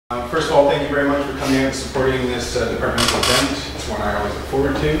First of all, thank you very much for coming out and supporting this departmental event. It's one I always look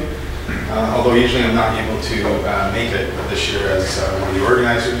forward to. Although usually I'm not able to make it this year as one of the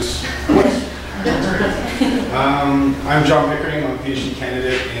organizers. I'm John Pickering. I'm a PhD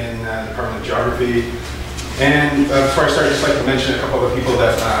candidate in the Department of Geography. And before I start, I'd just like to mention a couple of people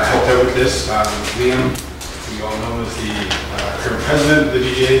that helped out with this. Liam, who you all know is the current president of the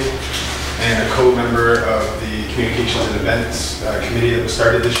GGA, and a co-member of the Communications and Events Committee that was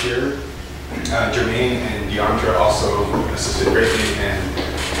started this year. Germaine and Deandra also assisted greatly and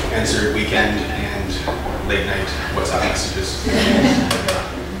answered weekend and late night WhatsApp messages.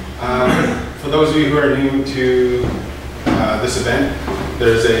 For those of you who are new to this event,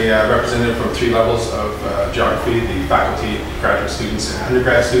 there's a representative from 3 levels of geography: the faculty, graduate students, and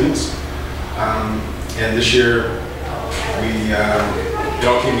undergrad students. And this year, it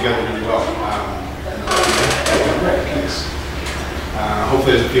all came together really well.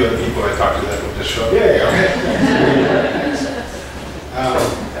 Hopefully there's a few other people I talked to that will just show up. Yeah, okay.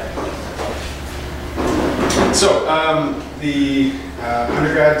 The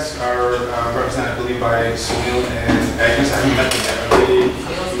undergrads are represented, I believe, by Sunil and Agnes. I haven't met them yet. Are they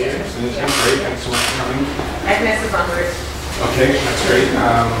here? Sunil's here. Great. Thanks so much for coming. Agnes is on route. Okay, that's great.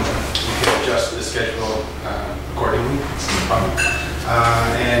 We can adjust the schedule accordingly. It's fun.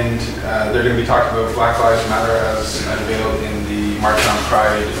 They're going to be talking about Black Lives Matter as unveiled in the March on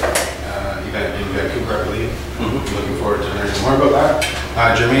Pride event in Vancouver, I believe. Looking forward to learning more about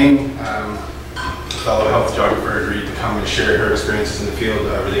that. Germaine, fellow health geographer, agreed to come and share her experiences in the field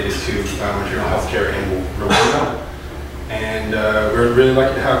related to maternal health care in Rwanda. And we're really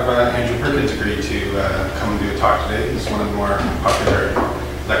lucky to have Andrew Perkins agree to come and do a talk today. He's one of the more popular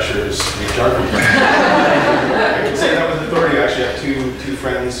lecturers in geography. I can say that with authority. Actually, I have two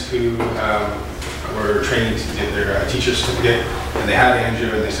friends who were trained to get their teacher certificate, and they had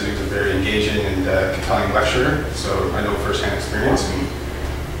Andrew, and they said he was a very engaging and compelling lecturer. So I know firsthand experience. And,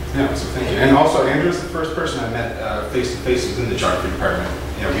 yeah, so thank you. And also, Andrew was the first person I met face-to-face within the geography department.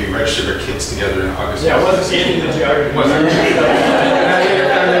 You know, we registered our kids together in August. Yeah, it wasn't in the geography. Wasn't it?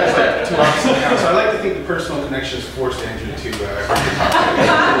 It's like 2 months now. So I like to think the personal connections forced Andrew to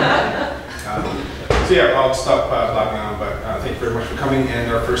talk to me. So yeah, I'll stop blabbing on, but thank you very much for coming. And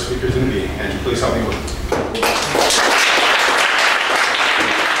our first speaker is going to be Andrew. Please help me with.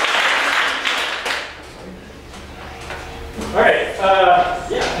 All right.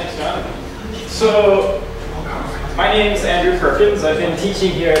 Yeah, thanks, John. So, my name is Andrew Perkins. I've been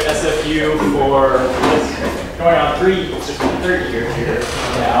teaching here at SFU for going on 30 years here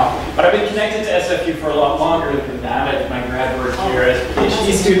now. But I've been connected to SFU for a lot longer than that. I did my grad work here as a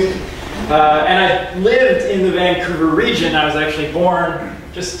PhD student. And I lived in the Vancouver region. I was actually born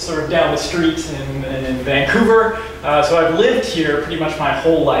just sort of down the street in Vancouver. So I've lived here pretty much my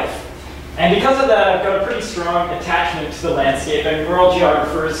whole life. And because of that, I've got a pretty strong attachment to the landscape. I mean, we're all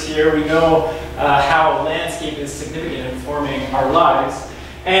geographers here. We know how landscape is significant in forming our lives.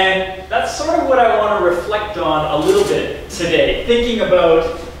 And that's sort of what I want to reflect on a little bit today, thinking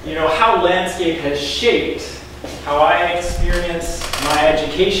about, you know, how landscape has shaped how I experience my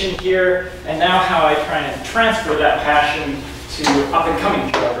education here, and now how I try and transfer that passion to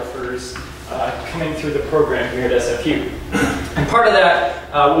up-and-coming geographers coming through the program here at SFU. And part of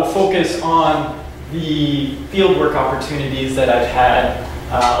that will focus on the fieldwork opportunities that I've had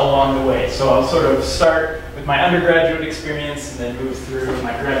along the way. So I'll sort of start with my undergraduate experience and then move through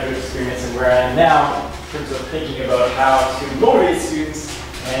my graduate experience and where I am now in terms of thinking about how to motivate students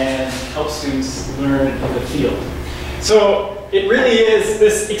and help students learn in the field. So it really is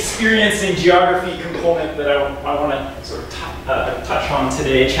this experiencing geography component that I want to sort of touch on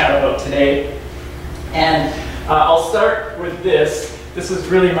today, chat about today. And I'll start with this. This is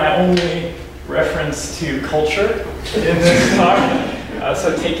really my only reference to culture in this talk,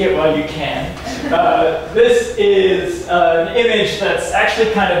 so take it while you can. This is an image that's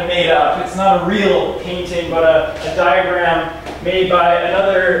actually kind of made up. It's not a real painting, but a diagram made by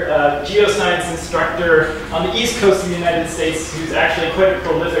another geoscience instructor on the east coast of the United States who's actually quite a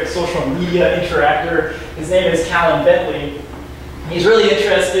prolific social media interactor. His name is Callum Bentley. He's really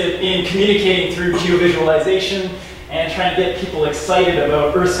interested in communicating through geovisualization and trying to get people excited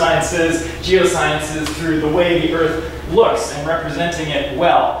about earth sciences, geosciences through the way the earth looks and representing it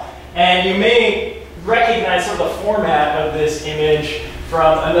well. And you may recognize sort of the format of this image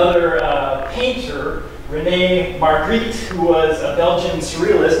from another painter, René Magritte, who was a Belgian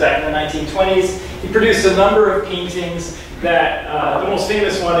surrealist back in the 1920s. He produced a number of paintings that, the most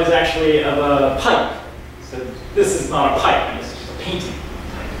famous one is actually of a pipe. So this is not a pipe, it's just a painting.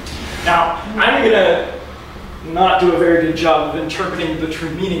 Now, I'm going to not do a very good job of interpreting the true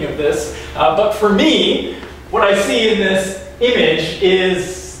meaning of this. But for me, what I see in this image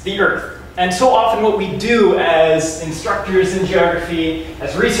is the Earth. And so often what we do as instructors in geography,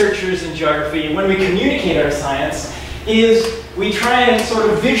 as researchers in geography, when we communicate our science, is we try and sort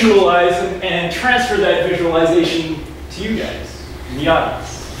of visualize and transfer that visualization to you guys, the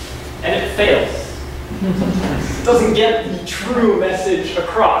audience. And it fails. It doesn't get the true message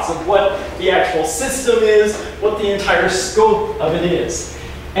across of what the actual system is, what the entire scope of it is.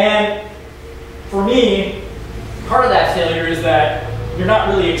 And for me, part of that failure is that you're not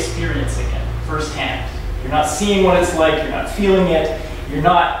really experiencing it firsthand. You're not seeing what it's like, you're not feeling it, you're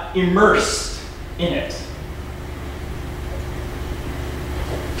not immersed in it.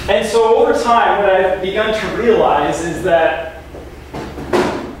 And so over time, what I've begun to realize is that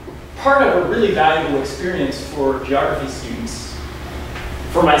part of a really valuable experience for geography students,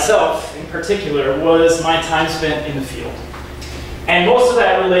 for myself in particular, was my time spent in the field. And most of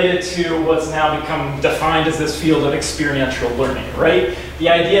that related to what's now become defined as this field of experiential learning, right? The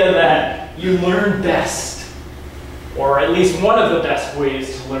idea that you learn best, or at least one of the best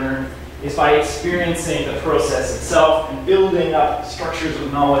ways to learn, is by experiencing the process itself and building up structures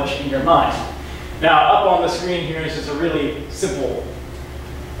of knowledge in your mind. Now, up on the screen here is just a really simple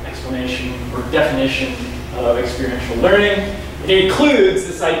explanation or definition of experiential learning. It includes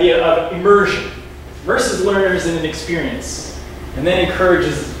this idea of immersion. Immerses learners in an experience, and then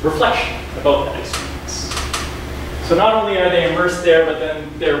encourages reflection about that experience. So not only are they immersed there, but then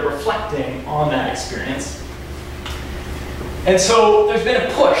they're reflecting on that experience. And so there's been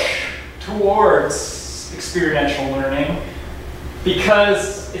a push towards experiential learning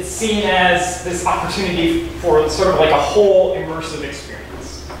because it's seen as this opportunity for sort of like a whole immersive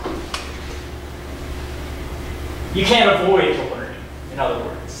experience. You can't avoid the learning, in other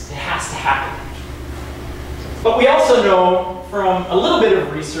words. It has to happen. But we also know from a little bit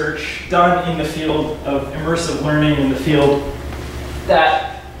of research done in the field of immersive learning in the field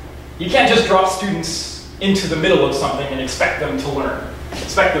that you can't just drop students into the middle of something and expect them to learn.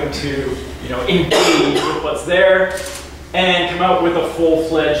 Expect them to, engage with what's there and come out with a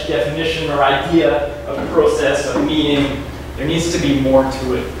full-fledged definition or idea of the process, of meaning. There needs to be more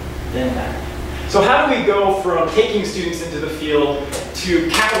to it than that. So how do we go from taking students into the field to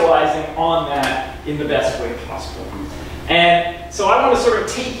capitalizing on that in the best way possible? And so I want to sort of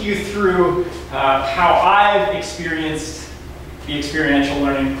take you through how I've experienced the experiential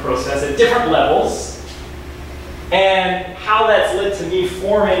learning process at different levels, and how that's led to me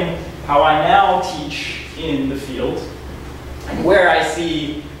forming how I now teach in the field, and where I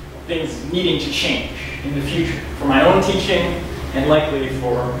see things needing to change in the future for my own teaching and likely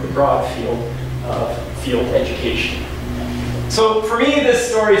for the broad field of field education. So for me, this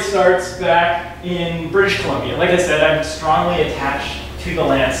story starts back in British Columbia. Like I said, I'm strongly attached to the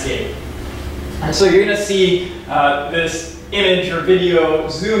landscape. And so you're going to see this image or video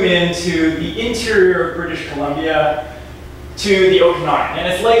zoom into the interior of British Columbia to the Okanagan.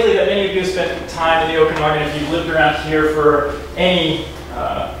 And it's likely that many of you have spent time in the Okanagan if you've lived around here for any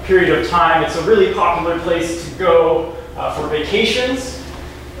period of time. It's a really popular place to go for vacations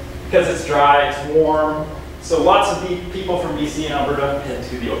because it's dry, it's warm. So lots of people from BC and Alberta head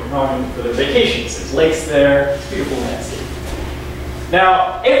to the Okanagan for their vacations. There's lakes there, it's a beautiful landscape.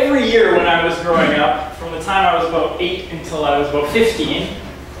 Now, every year when I was growing up, from the time I was about 8 until I was about 15,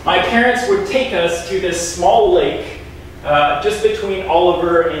 my parents would take us to this small lake just between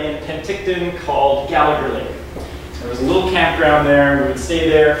Oliver and Penticton called Gallagher Lake. There was a little campground there. We would stay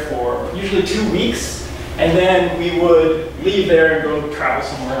there for usually 2 weeks, and then we would leave there and go travel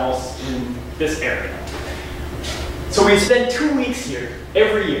somewhere else in this area. So we'd spend 2 weeks here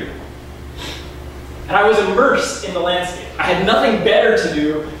every year. And I was immersed in the landscape. I had nothing better to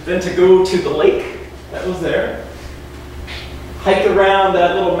do than to go to the lake that was there, hike around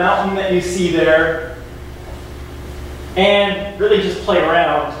that little mountain that you see there, and really just play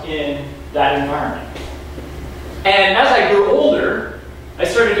around in that environment. And as I grew older, I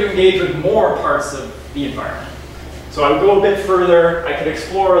started to engage with more parts of the environment. So I would go a bit further, I could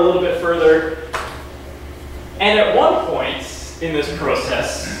explore a little bit further. And at one point in this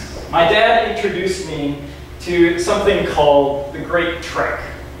process, my dad introduced me to something called the Great Trek.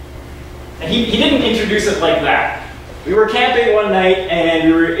 And he didn't introduce it like that. We were camping one night and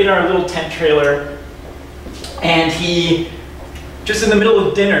we were in our little tent trailer, and he, just in the middle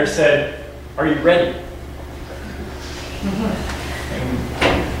of dinner, said, "Are you ready?"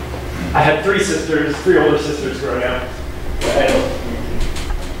 And I had three older sisters growing up.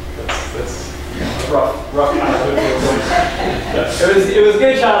 That's rough childhood. It was a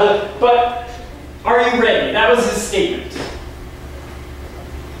good childhood, but "Are you ready?" That was his statement.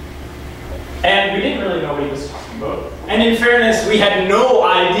 And we didn't really know what he was talking about. And in fairness, we had no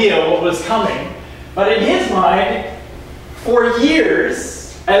idea what was coming. But in his mind, for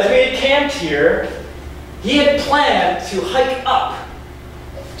years, as we had camped here, he had planned to hike up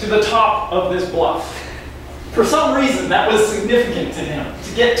to the top of this bluff. For some reason, that was significant to him,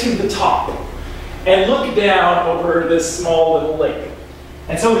 to get to the top and look down over this small little lake.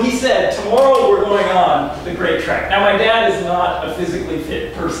 And so he said, "Tomorrow we're going on the Great Trek." Now, my dad is not a physically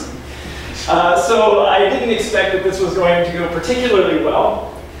fit person. So I didn't expect that this was going to go particularly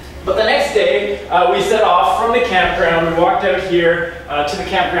well. But the next day, we set off from the campground. We walked out here to the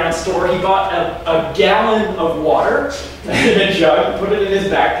campground store. He bought a gallon of water in a jug, put it in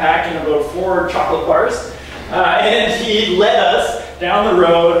his backpack, and about 4 chocolate bars. And he led us down the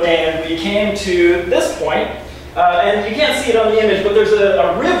road, and we came to this point. And you can't see it on the image, but there's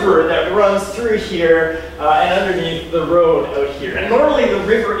a river that runs through here and underneath the road out here. And normally the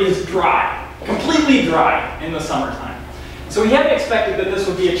river is dry, completely dry in the summertime. So we hadn't expected that this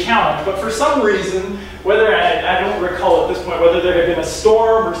would be a challenge, but for some reason, whether, I don't recall at this point whether there had been a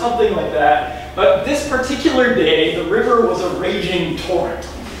storm or something like that, but this particular day, the river was a raging torrent.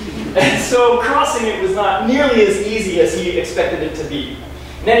 And so crossing it was not nearly as easy as he expected it to be.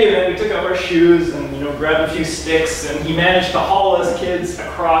 In any event, we took off our shoes and grabbed a few sticks, and he managed to haul us kids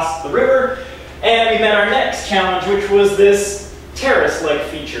across the river. And we met our next challenge, which was this terrace-like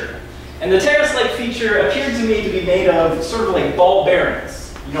feature. And the terrace-like feature appeared to me to be made of sort of like ball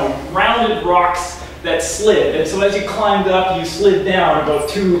bearings, rounded rocks that slid. And so as you climbed up, you slid down about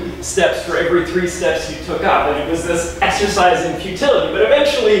 2 steps for every 3 steps you took up. And it was this exercise in futility. But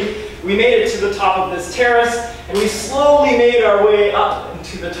eventually, we made it to the top of this terrace, and we slowly made our way up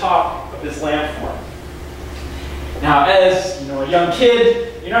to the top of this landform. Now, as a young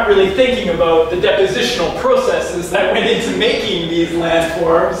kid, you're not really thinking about the depositional processes that went into making these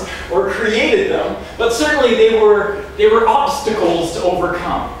landforms or created them, but certainly they were obstacles to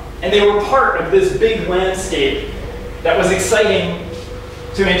overcome, and they were part of this big landscape that was exciting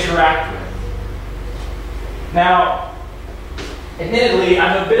to interact with. Now, admittedly,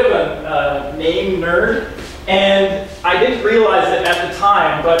 I'm a bit of a name nerd, and I didn't realize it at the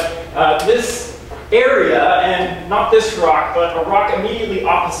time, but this area, and not this rock, but a rock immediately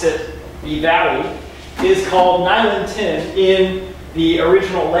opposite the valley, is called Nilantin in the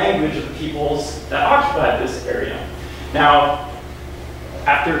original language of the peoples that occupied this area. Now,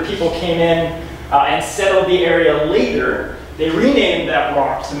 after people came in and settled the area later, they renamed that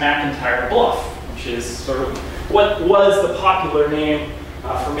rock to McIntyre Bluff, which is sort of what was the popular name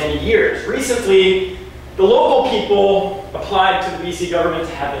for many years. Recently, the local people applied to the BC government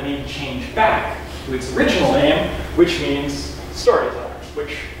to have the name changed back to its original name, which means storyteller,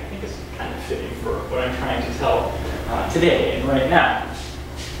 which I think is kind of fitting for what I'm trying to tell today and right now.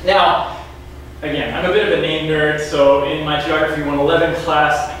 Now, again, I'm a bit of a name nerd, so in my Geography 111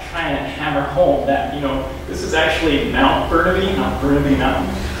 class, I kind of hammer home that, this is actually Mount Burnaby, not Burnaby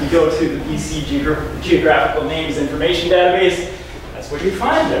Mountain. You go to the BC Geographical Names Information Database, that's what you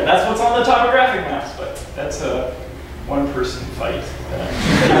find there. That's what's on the topographic maps, but that's a one-person fight.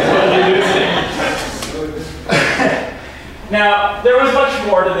 Now, there was much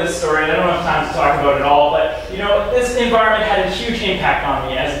more to this story, and I don't have time to talk about it all, but this environment had a huge impact on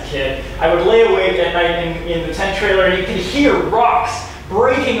me as a kid. I would lay awake at night in the tent trailer, and you could hear rocks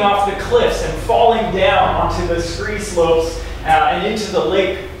breaking off the cliffs and falling down onto the scree slopes and into the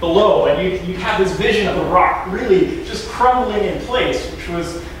lake below, and you'd have this vision of a rock really just crumbling in place, which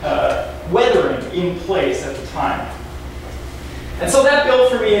was weathering in place at the time. And so that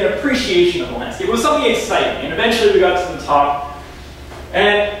built for me an appreciation of the landscape. It was something exciting, and eventually we got to the top,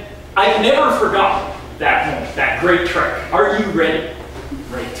 and I've never forgotten that moment, that great trek. Are you ready?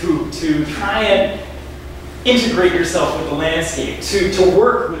 Right, to try and integrate yourself with the landscape, to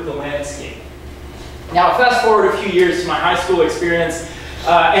work with the landscape. Now, fast forward a few years to my high school experience,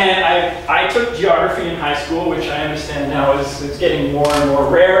 and I took geography in high school, which I understand now is getting more and more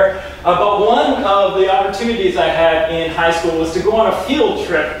rare. But one of the opportunities I had in high school was to go on a field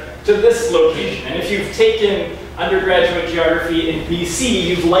trip to this location. And if you've taken undergraduate geography in BC,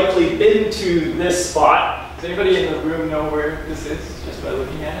 you've likely been to this spot. Does anybody in the room know where this is, just by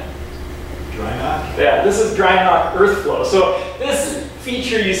looking at it? Drynock? Yeah, this is Drynock earth flow. So this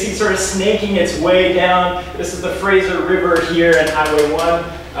feature you see sort of snaking its way down. This is the Fraser River here and Highway 1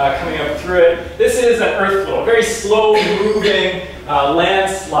 coming up through it. This is an earth flow, a very slow moving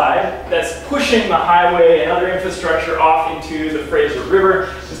landslide that's pushing the highway and other infrastructure off into the Fraser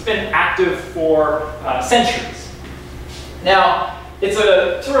River. It's been active for centuries. Now, it's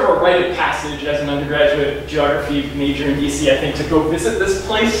a sort of a rite of passage as an undergraduate geography major in DC, I think, to go visit this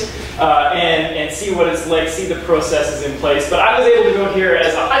place and see what it's like, see the processes in place. But I was able to go here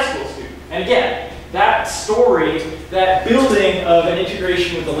as a high school student. And again, that story, that building of an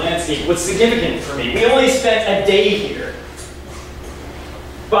integration with the landscape was significant for me. We only spent a day here,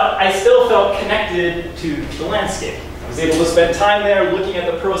 but I still felt connected to the landscape. I was able to spend time there looking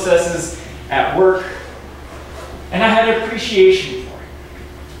at the processes at work, and I had an appreciation for it.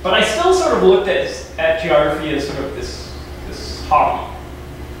 But I still sort of looked at geography as sort of this hobby.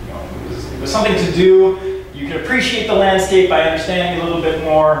 You know, it was something to do. You could appreciate the landscape by understanding a little bit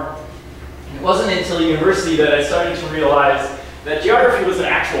more. It wasn't until university that I started to realize that geography was an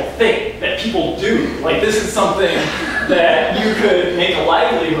actual thing that people do. Like, this is something that you could make a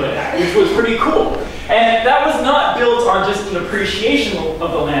livelihood at, which was pretty cool. And that was not built on just an appreciation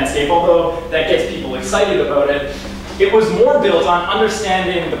of the landscape, although that gets people excited about it. It was more built on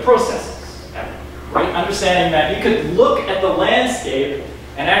understanding the processes, right? Understanding that you could look at the landscape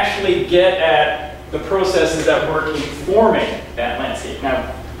and actually get at the processes that were informing that landscape.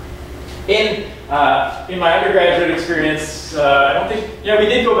 Now, in my undergraduate experience, I don't think, yeah, we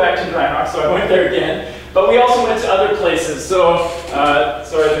did go back to Dry Rock, so I went there again. But we also went to other places. So,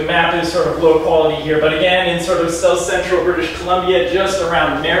 sorry, the map is sort of low quality here. But again, in sort of south central British Columbia, just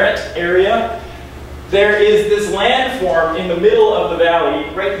around Merritt area, there is this landform in the middle of the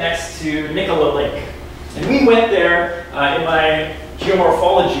valley, right next to Nicola Lake. And we went there in my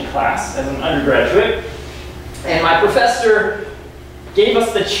geomorphology class as an undergraduate. And my professor gave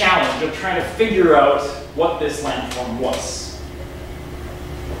us the challenge of trying to figure out what this landform was.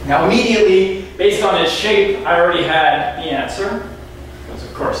 Now immediately, based on its shape, I already had the answer. Because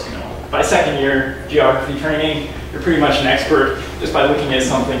of course, you know, by second year geography training, you're pretty much an expert. Just by looking at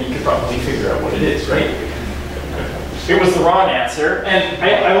something, you could probably figure out what it is, right? It was the wrong answer, and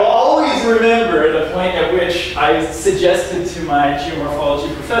I will always remember the point at which I suggested to my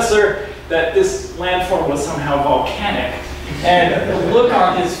geomorphology professor that this landform was somehow volcanic. And the look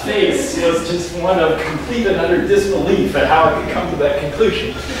on his face was just one of complete and utter disbelief at how I could come to that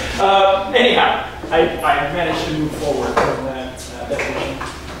conclusion. Anyhow, I managed to move forward from that definition.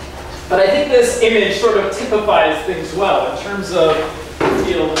 But I think this image sort of typifies things well in terms of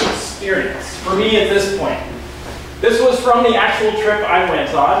field experience. For me at this point, this was from the actual trip I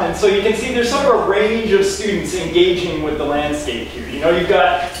went on, and so you can see there's sort of a range of students engaging with the landscape here. You know, you've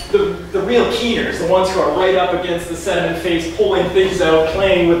got the real keeners, the ones who are right up against the sediment face, pulling things out,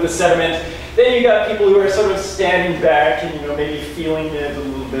 playing with the sediment. Then you got people who are sort of standing back and, you know, maybe feeling it a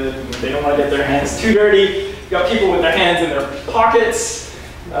little bit, and they don't want to get their hands too dirty. You've got people with their hands in their pockets,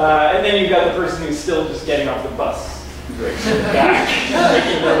 and then you've got the person who's still just getting off the bus, right, back,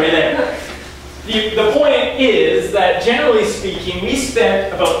 making their way there. The point is that, generally speaking, we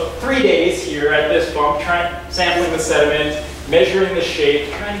spent about 3 days here at this bump sampling the sediment, measuring the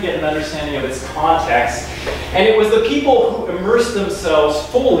shape, trying to get an understanding of its context. And it was the people who immersed themselves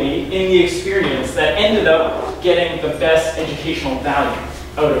fully in the experience that ended up getting the best educational value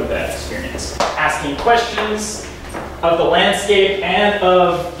out of that experience. Asking questions of the landscape and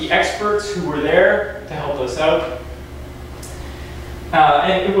of the experts who were there to help us out.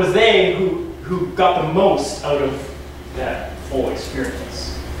 And it was they who got the most out of that full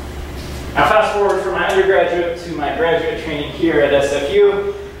experience. Now fast forward from my undergraduate to my graduate training here at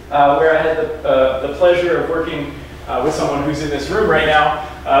SFU, where I had the pleasure of working with someone who's in this room right now,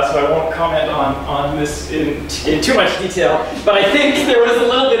 so I won't comment on this in too much detail, but I think there was a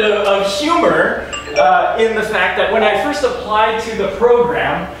little bit of humor in the fact that when I first applied to the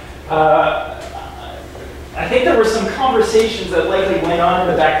program, I think there were some conversations that likely went on in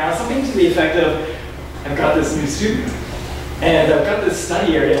the background, something to the effect of, I've got this new student, and I've got this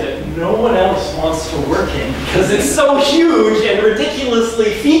study area that no one else wants to work in because it's so huge and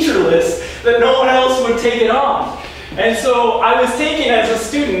ridiculously featureless that no one else would take it on. And so I was taken as a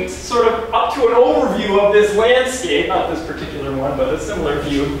student sort of up to an overview of this landscape, not this particular one, but a similar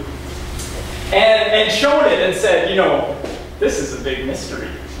view, and shown it and said, you know, this is a big mystery.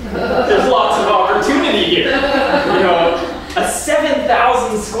 There's lots of opportunity here. You know, a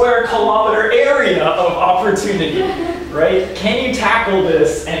 7,000 square kilometer area of opportunity, right? Can you tackle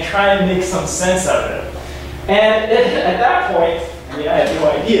this and try and make some sense out of it? And at that point, I mean, I had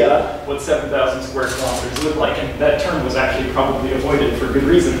no idea what 7,000 square kilometers looked like, and that term was actually probably avoided for good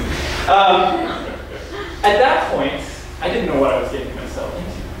reason. At that point, I didn't know what I was getting myself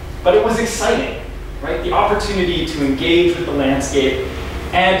into, but it was exciting, right? The opportunity to engage with the landscape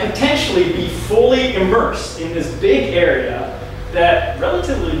and potentially be fully immersed in this big area that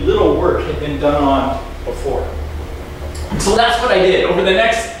relatively little work had been done on before. So that's what I did. Over the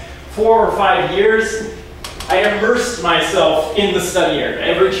next 4 or 5 years, I immersed myself in the study area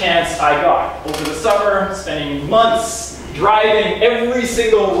every chance I got. Over the summer, spending months driving every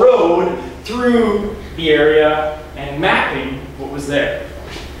single road through the area and mapping what was there.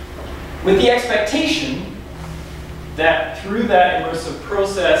 With the expectation that through that immersive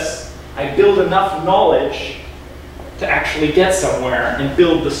process, I build enough knowledge to actually get somewhere and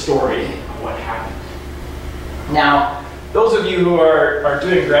build the story of what happened. Now, those of you who are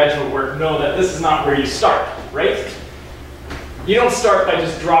doing graduate work know that this is not where you start, right? You don't start by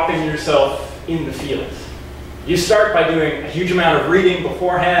just dropping yourself in the field. You start by doing a huge amount of reading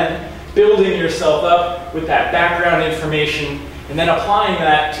beforehand, building yourself up with that background information, and then applying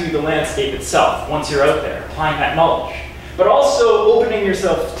that to the landscape itself once you're out there, applying that knowledge. But also opening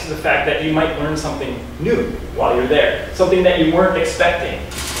yourself to the fact that you might learn something new while you're there, something that you weren't expecting,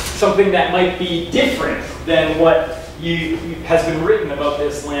 something that might be different than what has been written about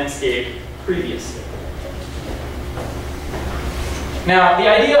this landscape previously. Now, the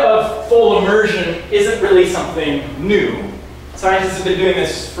idea of full immersion isn't really something new. Scientists have been doing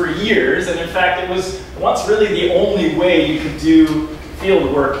this for years, and in fact, it was once really the only way you could do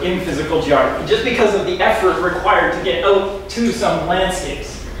field work in physical geography, just because of the effort required to get out to some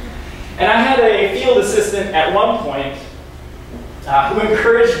landscapes. And I had a field assistant at one point who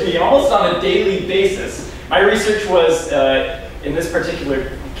encouraged me almost on a daily basis. My research was, in this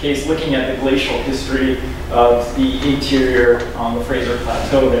particular case, looking at the glacial history of the interior on the Fraser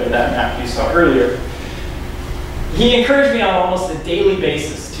Plateau there, that map you saw earlier. He encouraged me on almost a daily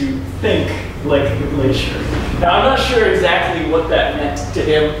basis to think like the glacier. Now, I'm not sure exactly what that meant to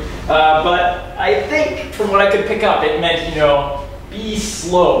him, but I think from what I could pick up, it meant, you know, be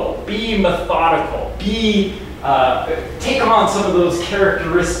slow, be methodical, take on some of those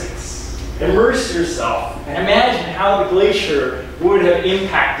characteristics. Immerse yourself and imagine how the glacier would have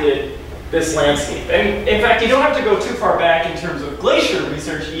impacted this landscape. And in fact, you don't have to go too far back in terms of glacier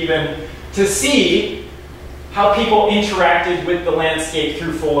research even to see how people interacted with the landscape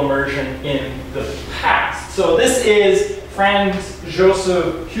through full immersion in the past. So this is Franz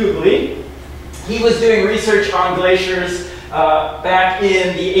Joseph Hughley. He was doing research on glaciers back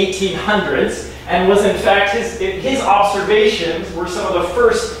in the 1800s, and was in fact, his observations were some of the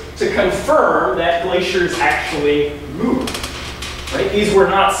first to confirm that glaciers actually move. Right? These were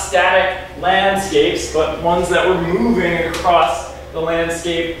not static landscapes, but ones that were moving across the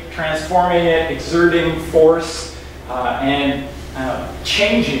landscape, transforming it, exerting force, and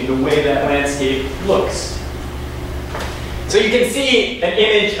changing the way that landscape looks. So you can see an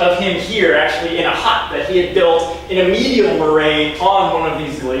image of him here, actually in a hut that he had built in a medial moraine on one of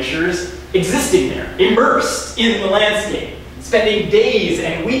these glaciers, existing there, immersed in the landscape, spending days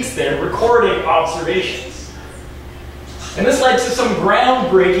and weeks there recording observations. And this led to some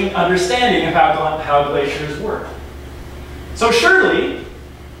groundbreaking understanding of how glaciers work. So surely,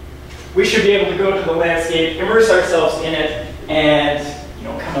 we should be able to go to the landscape, immerse ourselves in it, and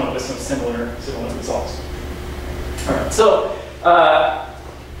come up with some similar results. All right, so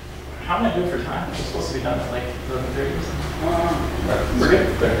how am I doing for time? I'm supposed to be done at like 11:30 or something. We're good?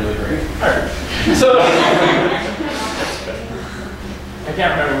 That's really great. All right. So, I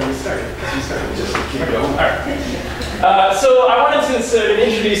can't remember when we started. We started just keep going. All right. So I wanted to sort of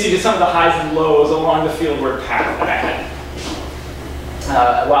introduce you to some of the highs and lows along the fieldwork path that I had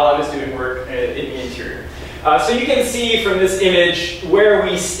while I was doing work in the interior. So you can see from this image where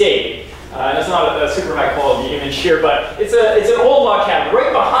we stayed. It's not a super high quality image here, but it's an old log cabin.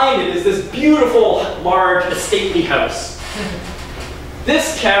 Right behind it is this beautiful, large, stately house.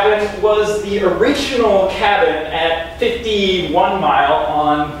 This cabin was the original cabin at 51 Mile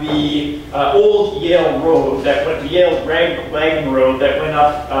on the old Yale Road, the Yale wagon road that went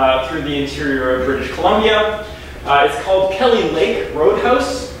up through the interior of British Columbia. It's called Kelly Lake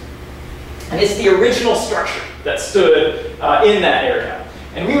Roadhouse, and it's the original structure that stood in that area.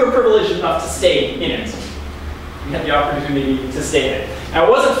 And we were privileged enough to stay in it. We had the opportunity to stay in it. Now, it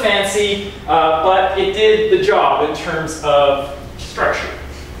wasn't fancy, but it did the job in terms of structure.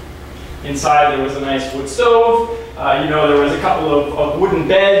 Inside, there was a nice wood stove. There was a couple of wooden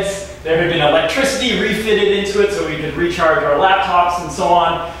beds. There had been electricity refitted into it so we could recharge our laptops and so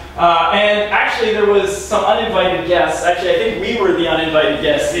on. And actually, there was some uninvited guests. Actually, I think we were the uninvited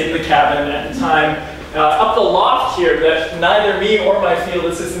guests in the cabin at the time. Up the loft here that neither me or my field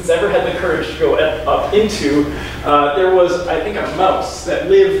assistants ever had the courage to go up into, there was, I think, a mouse that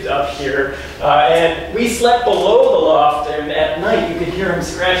lived up here. And we slept below the loft, and at night you could hear him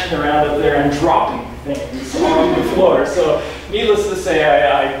scratching around up there and dropping things on the floor. So needless to say,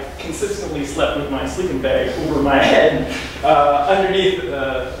 I consistently slept with my sleeping bag over my head underneath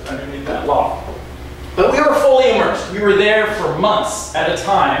that loft. But we were fully immersed. We were there for months at a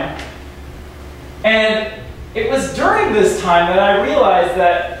time. And it was during this time that I realized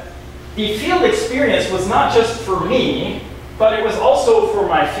that the field experience was not just for me, but it was also for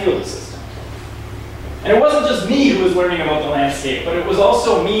my field assistant. And it wasn't just me who was learning about the landscape, but it was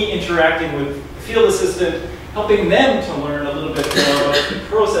also me interacting with the field assistant, helping them to learn a little bit more about the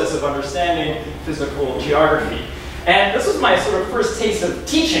process of understanding physical geography. And this was my sort of first taste of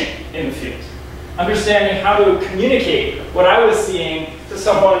teaching in the field, understanding how to communicate what I was seeing to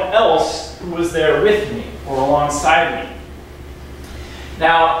someone else who was there with me or alongside me.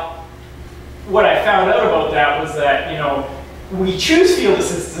 Now, what I found out about that was that, we choose field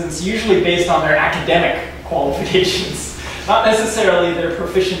assistants usually based on their academic qualifications, not necessarily their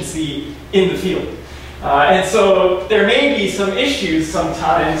proficiency in the field. And so there may be some issues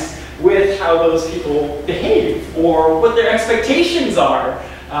sometimes with how those people behave or what their expectations are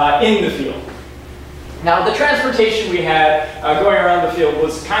in the field. Now, the transportation we had going around the field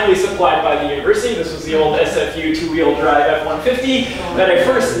was kindly supplied by the university. This was the old SFU two-wheel drive F-150 that I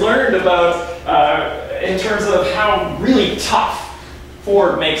first learned about in terms of how really tough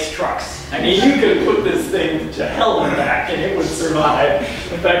Ford makes trucks. I mean, you could put this thing to hell and back and it would survive.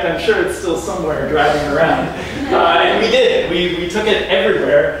 In fact, I'm sure it's still somewhere driving around. And we did. We took it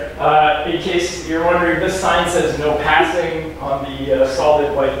everywhere. In case you're wondering, this sign says no passing on the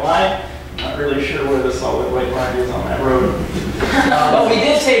solid white line. Not really sure where the solid white line is on that road. But we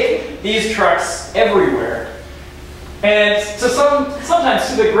did take these trucks everywhere. And sometimes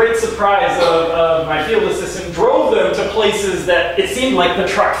to the great surprise of my field assistant, drove them to places that it seemed like the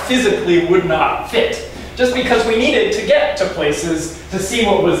truck physically would not fit. Just because we needed to get to places to see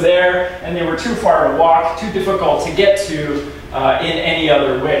what was there, and they were too far to walk, too difficult to get to in any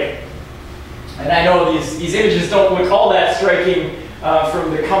other way. And I know these images don't look all that striking from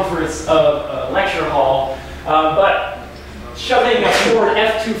the comforts of a lecture hall, but shoving a Ford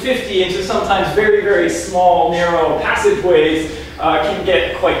F-250 into sometimes very, very small, narrow passageways can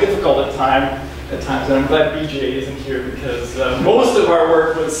get quite difficult at times. And I'm glad BJ isn't here because most of our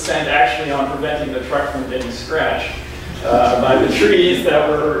work was spent actually on preventing the truck from getting scratched by the trees that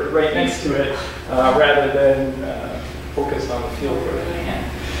were right next to it, rather than focused on the field work at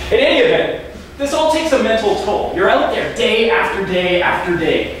hand. In any event, this all takes a mental toll. You're out there day after day after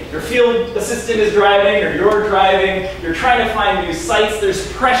day. Your field assistant is driving, or you're driving. You're trying to find new sites.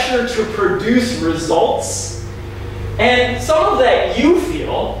 There's pressure to produce results. And some of that you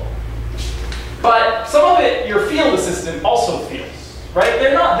feel, but some of it your field assistant also feels, right?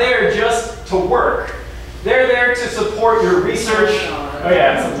 They're not there just to work. They're there to support your research. Oh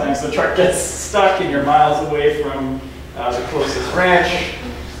yeah, sometimes the truck gets stuck and you're miles away from the closest ranch.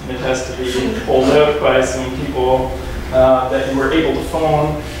 It has to be pulled out by some people that you were able to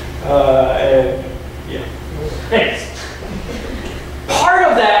phone. Anyways, part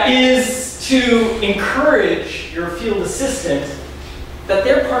of that is to encourage your field assistant that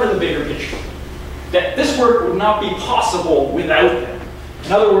they're part of the bigger picture. That this work would not be possible without them.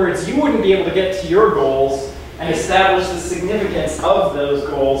 In other words, you wouldn't be able to get to your goals and establish the significance of those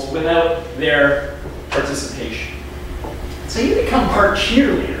goals without their participation. So you become part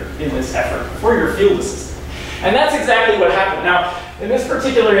cheerleader in this effort for your field assistant. And that's exactly what happened. Now, in this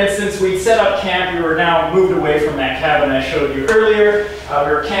particular instance, we'd set up camp. We were now moved away from that cabin I showed you earlier.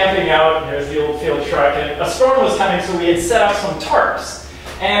 We were camping out, and there's the old field truck, and a storm was coming, so we had set up some tarps.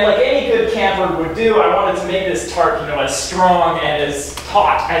 And like any good camper would do, I wanted to make this tarp, as strong and as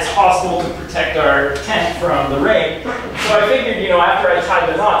taut as possible to protect our tent from the rain. So I figured, after I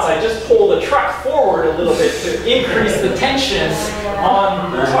tied the knots, I'd just pull the truck forward a little bit to increase the tension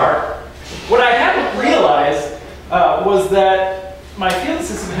on the tarp. What I hadn't realized was that my field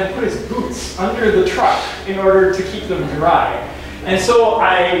assistant had put his boots under the truck in order to keep them dry. And so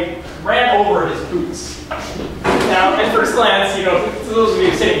I ran over his boots. Now, at first glance, to those of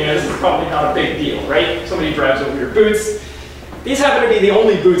you sitting here, this is probably not a big deal, right? Somebody drives over your boots. These happen to be the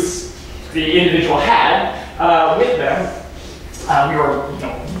only boots the individual had with them. We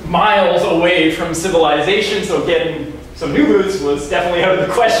were, miles away from civilization, so getting some new boots was definitely out of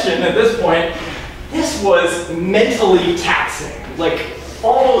the question at this point. This was mentally taxing, like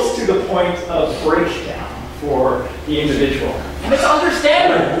almost to the point of breakdown for the individual. And it's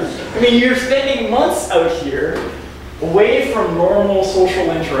understandable. I mean, you're spending months out here away from normal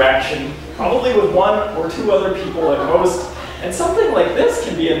social interaction, probably with one or two other people at most, and something like this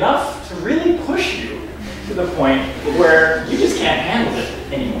can be enough to really push you to the point where you just can't handle it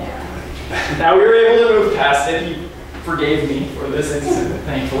anymore. Now we were able to move past it. He forgave me for this incident,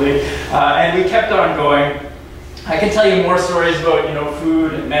 thankfully, and we kept on going. I can tell you more stories about,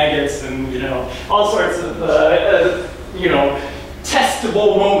 food and maggots and, all sorts of,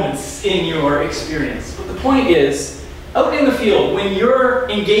 testable moments in your experience. But the point is, out in the field, when you're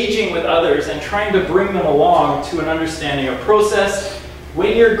engaging with others and trying to bring them along to an understanding of process,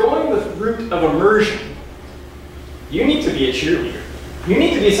 when you're going with route of immersion, you need to be a cheerleader. You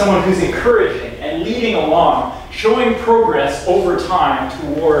need to be someone who's encouraging and leading along, showing progress over time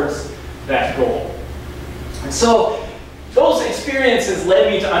towards that goal. And so those experiences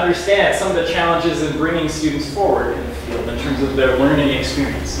led me to understand some of the challenges in bringing students forward in the field in terms of their learning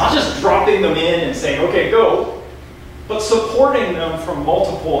experience. Not just dropping them in and saying, okay, go, but supporting them from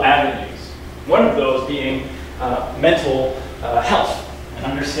multiple avenues. One of those being mental health and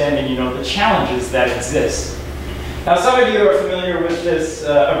understanding, the challenges that exist. Now, some of you are familiar with this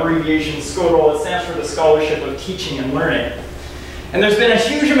abbreviation, SCOTL. It stands for the Scholarship of Teaching and Learning. And there's been a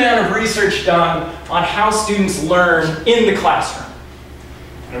huge amount of research done on how students learn in the classroom.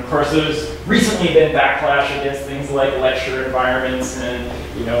 And of course, there's recently been backlash against things like lecture environments and,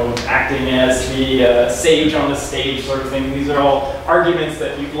 acting as the sage on the stage sort of thing. These are all arguments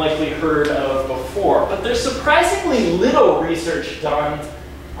that you've likely heard of before. But there's surprisingly little research done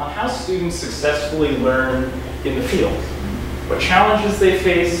on how students successfully learn in the field. What challenges they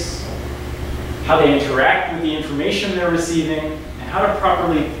face, how they interact with the information they're receiving, and how to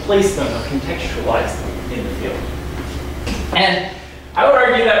properly place them or contextualize them in the field. And I would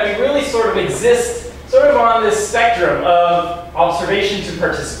argue that we really sort of exist sort of on this spectrum of observation to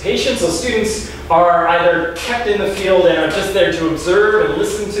participation. So students are either kept in the field and are just there to observe and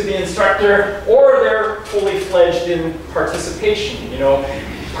listen to the instructor, or they're fully fledged in participation,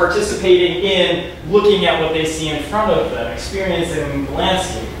 participating in looking at what they see in front of them, experiencing the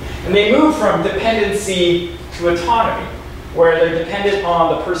landscape. And they move from dependency to autonomy, where they're dependent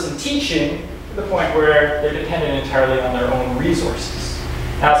on the person teaching to the point where they're dependent entirely on their own resources.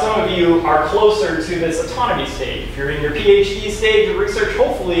 Now, some of you are closer to this autonomy stage. If you're in your PhD stage of research,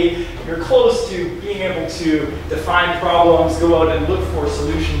 hopefully you're close to being able to define problems, go out and look for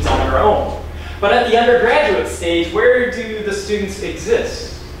solutions on your own. But at the undergraduate stage, where do the students exist?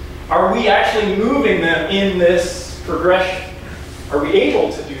 Are we actually moving them in this progression? Are we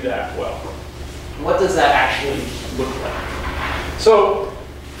able to do that well? What does that actually look like? So,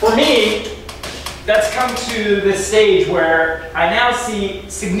 for me, that's come to this stage where I now see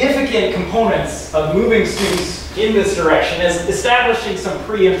significant components of moving students in this direction as establishing some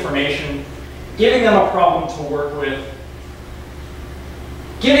pre-information, giving them a problem to work with,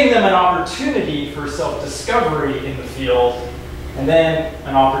 giving them an opportunity for self-discovery in the field, and then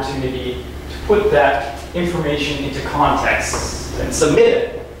an opportunity to put that information into context and submit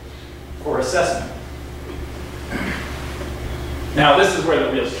it for assessment. Now, this is where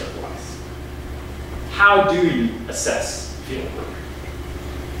the real struggle lies. How do you assess fieldwork?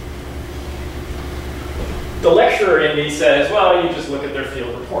 The lecturer in me says, well, you just look at their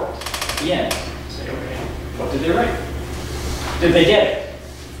field report at the end. Say, okay, what did they write? Did they get it?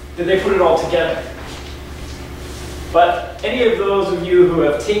 Did they put it all together? But any of those of you who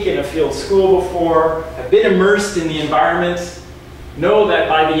have taken a field school before, have been immersed in the environment, know that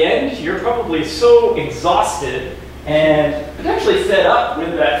by the end, you're probably so exhausted and potentially fed up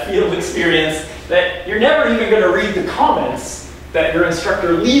with that field experience that you're never even going to read the comments that your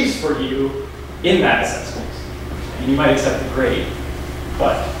instructor leaves for you in that assessment. And you might accept the grade,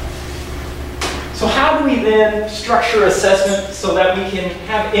 but. So how do we then structure assessment so that we can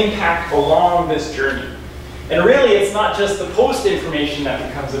have impact along this journey? And really, it's not just the post information that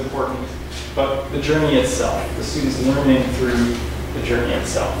becomes important, but the journey itself, the students learning through the journey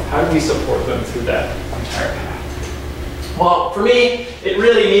itself. How do we support them through that entire path? Well, for me, it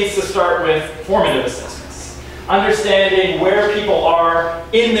really needs to start with formative assessments. Understanding where people are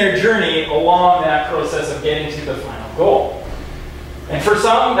in their journey along that process of getting to the final goal. And for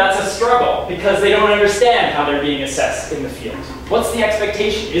some, that's a struggle because they don't understand how they're being assessed in the field. What's the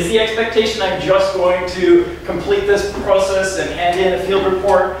expectation? Is the expectation I'm just going to complete this process and hand in a field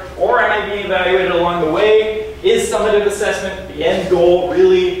report, or am I being evaluated along the way? Is summative assessment the end goal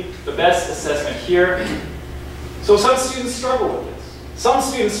really the best assessment here? So some students struggle with this. Some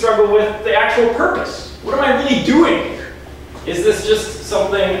students struggle with the actual purpose. What am I really doing here? Is this just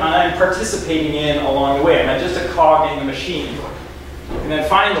something I'm participating in along the way? Am I just a cog in the machine? And then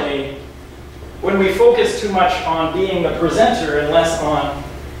finally, when we focus too much on being the presenter and less on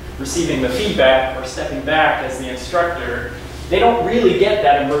receiving the feedback or stepping back as the instructor, they don't really get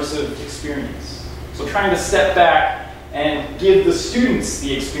that immersive experience. So trying to step back and give the students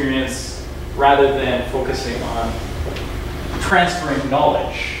the experience rather than focusing on transferring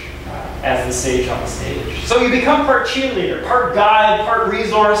knowledge as the sage on the stage. So you become part cheerleader, part guide, part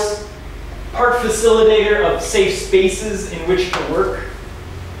resource, part facilitator of safe spaces in which to work,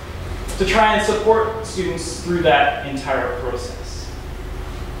 to try and support students through that entire process.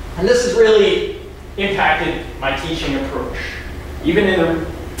 And this has really impacted my teaching approach. Even in the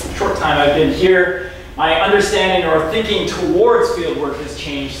short time I've been here, my understanding or thinking towards fieldwork has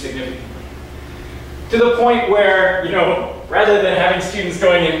changed significantly. To the point where, you know, rather than having students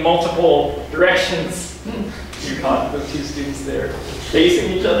going in multiple directions, you caught the two students there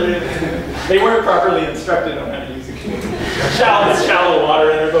facing each other. They weren't properly instructed on how to use a canoe. Shallow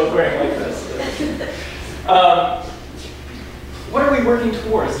water, and they're both wearing like this. What are we working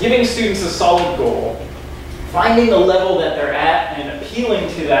towards? Giving students a solid goal, finding the level that they're at and appealing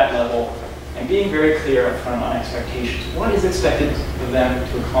to that level, and being very clear up front on expectations. What is expected of them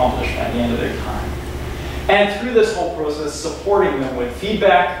to accomplish by the end of their time? And through this whole process, supporting them with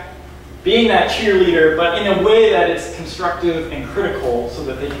feedback, being that cheerleader, but in a way that it's constructive and critical so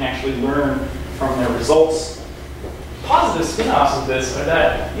that they can actually learn from their results. Positive spin-offs of this are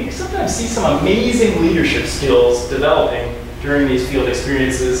that you can sometimes see some amazing leadership skills developing during these field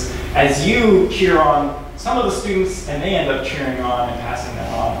experiences as you cheer on some of the students and they end up cheering on and passing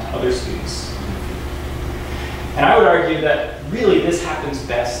that on to other students. And I would argue that really this happens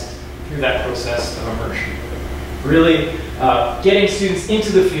best through that process of immersion. Really getting students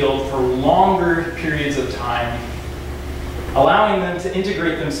into the field for longer periods of time, allowing them to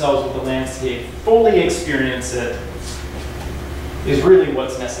integrate themselves with the landscape, fully experience it, is really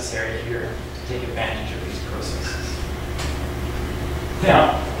what's necessary here to take advantage of these processes.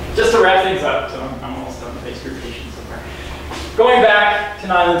 Now, just to wrap things up, so I'm almost done with experimentation so far. Going back to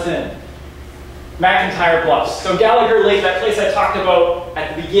Nylandton, McIntyre Bluffs. So Gallagher Lake, that place I talked about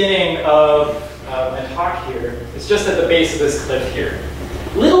at the beginning of my talk here, is just at the base of this cliff here.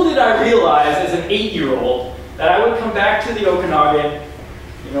 Little did I realize as an 8-year-old that I would come back to the Okanagan,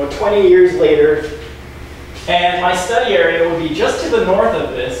 20 years later, and my study area would be just to the north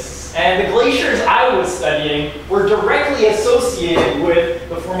of this, and the glaciers I was studying were directly associated with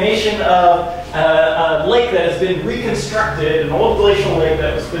the formation of a lake that has been reconstructed, an old glacial lake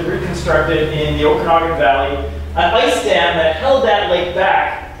that has been reconstructed in the Okanagan Valley. An ice dam that held that lake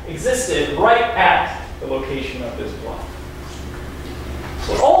back existed right at the location of this bluff.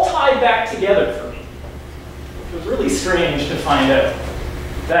 So it all tied back together for me, which was really strange to find out.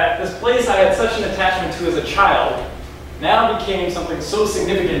 That this place I had such an attachment to as a child now became something so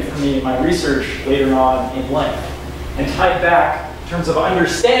significant for me in my research later on in life, and tied back in terms of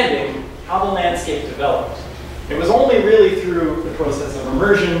understanding how the landscape developed. It was only really through the process of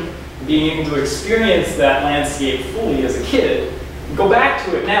immersion, being able to experience that landscape fully as a kid, and go back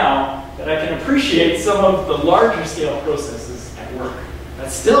to it now, that I can appreciate some of the larger scale processes at work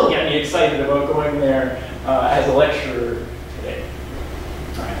that still get me excited about going there as a lecturer today.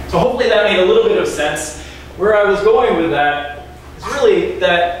 So hopefully that made a little bit of sense. Where I was going with that is really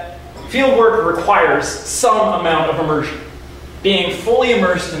that fieldwork requires some amount of immersion, being fully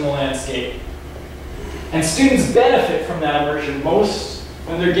immersed in the landscape. And students benefit from that immersion most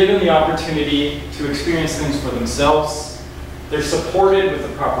when they're given the opportunity to experience things for themselves. They're supported with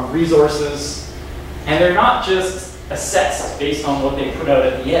the proper resources, and they're not just assessed based on what they put out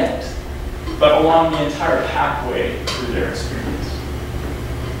at the end, but along the entire pathway through their experience.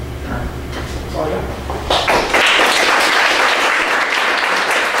 That's all I got.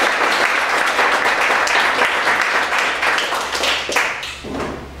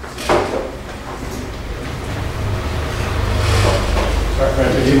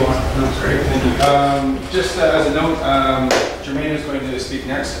 That's great, thank you. Just as a note, Germaine is going to speak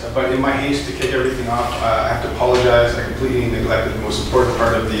next, but in my haste to kick everything off, I have to apologize. I completely neglected the most important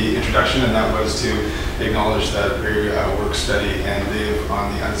part of the introduction, and that was to acknowledge that we work, study, and live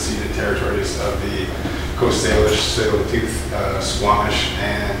on the unceded territories of the Coast Salish, Tsleil-Waututh, Squamish,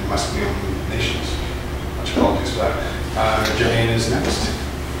 and Musqueam nations. Much apologies for that. Germaine is next.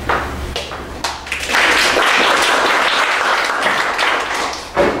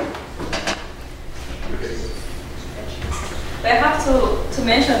 I have to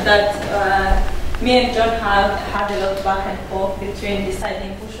mention that me and John have had a lot back and forth between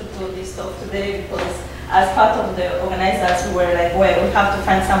deciding who should do this talk today, because as part of the organizers we were like, well, we have to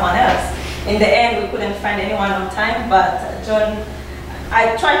find someone else. In the end, we couldn't find anyone on time, but John,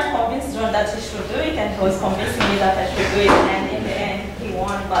 I tried to convince John that he should do it, and he was convincing me that I should do it, and in the end he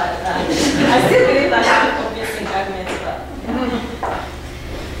won, but I still believe I have convincing arguments. But, yeah.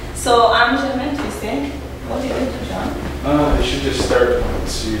 So I'm Germaine Tuyisenge. What do you do, John? I should just start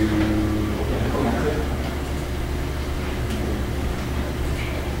to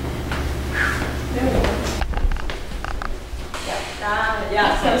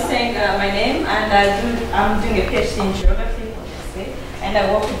Yeah, so I was saying my name, and I'm doing a PhD in geography, obviously, and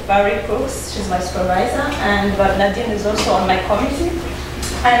I work with Barry Crooks, she's my supervisor, and but Nadine is also on my committee.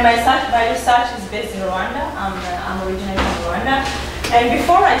 And my research is based in Rwanda. I'm originally from Rwanda. And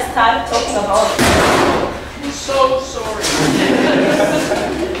before I start talking about, I'm so sorry.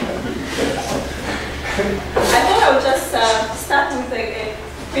 I thought I would just start with a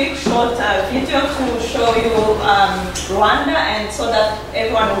quick short video to show you Rwanda, and so that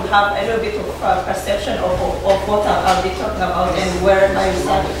everyone would have a little bit of perception of what I'll be talking about and where my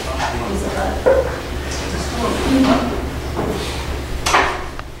research is about.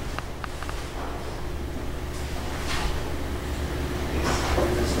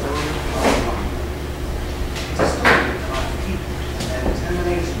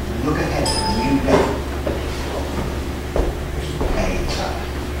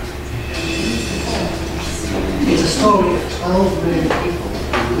 It's a story of 12 million people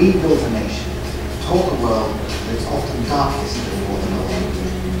who rebuilt a nation, taught the world that it's often darkest before the dawn.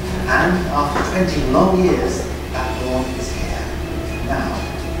 And after 20 long years, that dawn is here, now.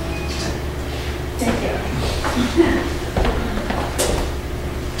 Thank you.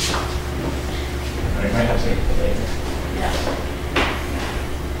 I might have to take it later. Yeah.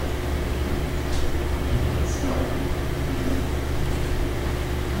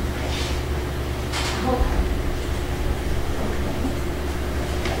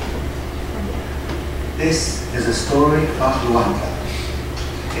 This is a story about Rwanda.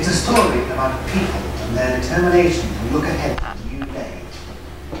 It's a story about people and their determination to look ahead to a new day.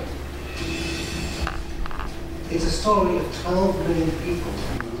 It's a story of 12 million people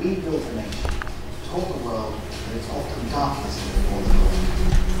who rebuilt a nation, taught the world that it's often darkest before the dawn.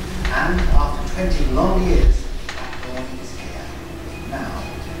 And after 20 long years, that dawn is here, now,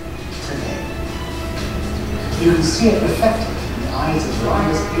 today. You can see it reflected in the eyes of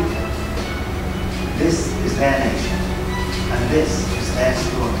Rwanda's people. This is their nation, and this is their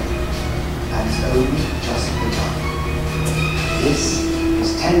story, and it's only just begun. This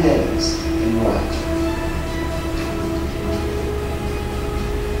is 10 days in Rwanda.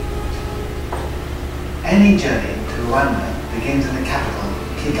 Any journey to Rwanda begins in the capital,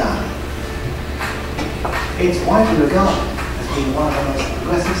 Kigali. It's widely regarded as being one of the most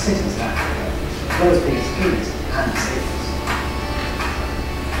progressive cities in Africa, both being experienced and safe.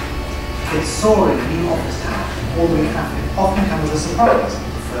 Its soaring new office tower, ordering traffic, often comes as a surprise to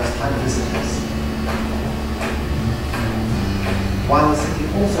first-time visitors. While the city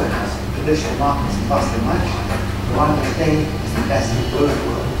also has traditional markets and bustling nightlife, Rwanda today is the best of both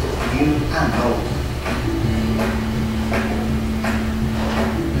worlds, new and old.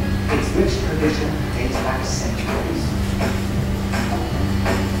 Its rich tradition dates back centuries.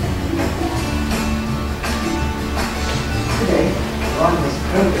 Today, Rwanda's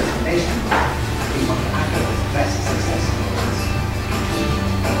progress nationwide is one of Africa's best success stories.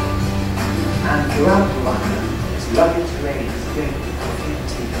 And throughout Rwanda, its rugged terrain is filled with coffee and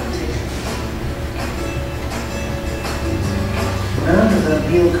tea plantations. Known as the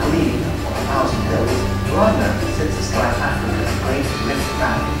Nile Colline of 1,000 hills, Rwanda sits astride Africa's great Rift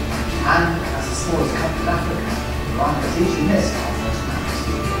Valley, and as the smallest country in Africa, Rwanda is easily missed on most maps.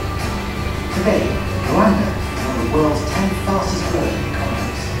 Today, Rwanda is one of the world's 10 fastest growing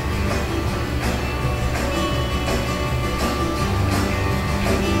economies.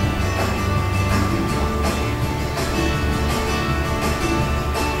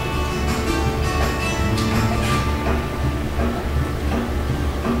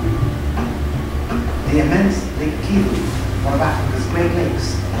 The immense Lake Kivu, one of Africa's Great Lakes,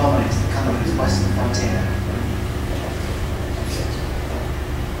 dominates the country's western frontier.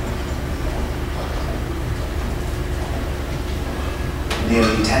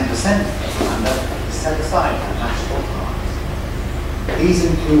 Nearly 10% of Rwanda is set aside for national parks. These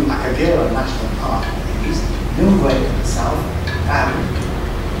include Akagera National Park in the east, Nyungwe in the south, and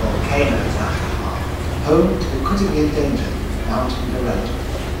Volcanoes National Park, home to the critically endangered mountain gorilla.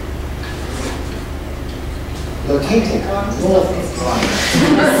 Located north of Rwanda,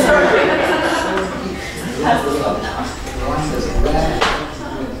 Rwanda's rare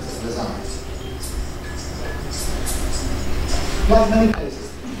resides. Like many places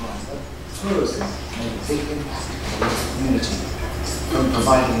in Rwanda, tourism made a big impact on the local community, from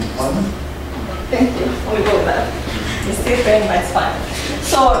providing employment. Thank you. We go back. It's different, but it's fine.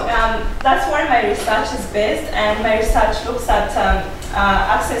 So that's where my research is based, and my research looks at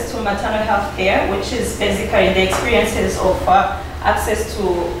access to maternal health care, which is basically the experiences of access to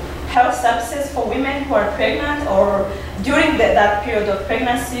health services for women who are pregnant, or during that period of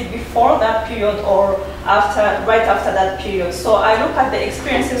pregnancy, before that period, or right after that period. So I look at the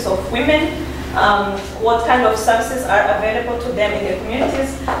experiences of women, what kind of services are available to them in the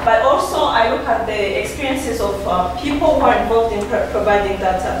communities, but also I look at the experiences of people who are involved in providing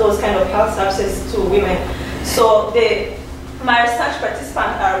those kind of health services to women. So my research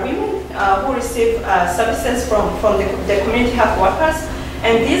participants are women who receive services from the community health workers,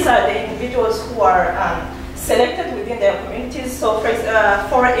 and these are the individuals who are selected within their communities. So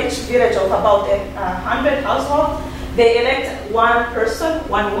for each village of about 100 households, they elect one person,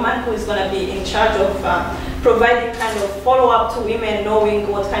 one woman, who is going to be in charge of providing kind of follow-up to women, knowing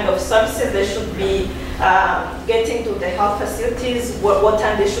what kind of services they should be getting to the health facilities, what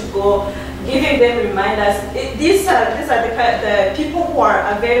time they should go, giving them reminders. These are the people who are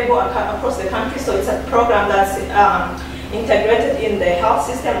available across the country, so it's a program that's integrated in the health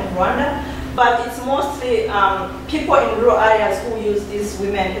system of Rwanda. But it's mostly people in rural areas who use these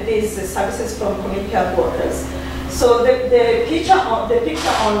services from community health workers. So the picture on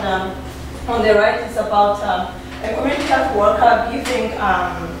the right is about a community health worker giving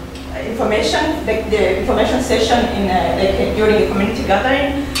information, the information session during a community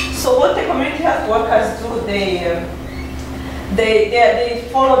gathering. So what the community health workers do, they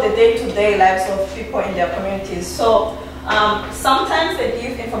follow the day-to-day lives of people in their communities. So sometimes they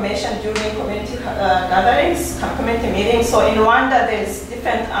give information during community gatherings, community meetings. So in Rwanda, there's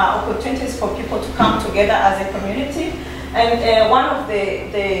different opportunities for people to come together as a community. And one of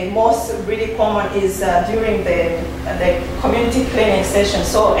the most really common is during the community cleaning session.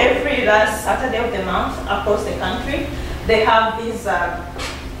 So every last Saturday of the month across the country, they have these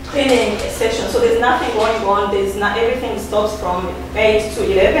cleaning sessions. So there's nothing going on. Everything stops from 8 to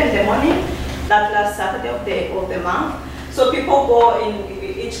 11 in the morning, that last Saturday of the month. So people go in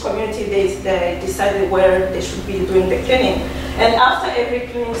each community, they decide where they should be doing the cleaning. And after every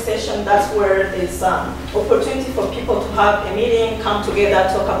cleaning session, that's where there's opportunity for people to have a meeting, come together,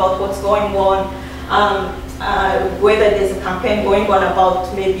 talk about what's going on, whether there's a campaign going on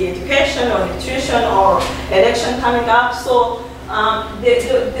about maybe education or nutrition or election coming up. So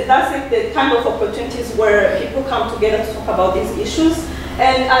that's like the kind of opportunities where people come together to talk about these issues.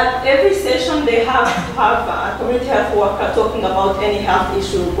 And at every session, they have to have a community health worker talking about any health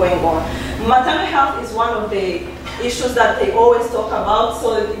issue going on. Maternal health is one of the issues that they always talk about,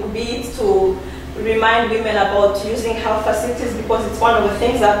 so it would be to remind women about using health facilities, because it's one of the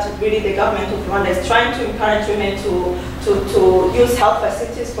things that really the government of Rwanda is trying to encourage women to use health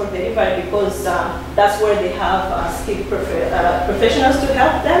facilities for delivery, because that's where they have skilled professionals to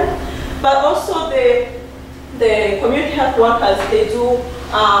help them. But also the community health workers, they do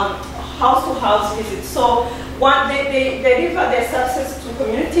house-to-house visits. So they deliver their services to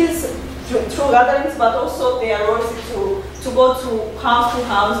communities through gatherings, but also they are also to go to house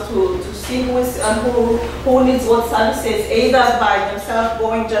to see who needs what services, either by themselves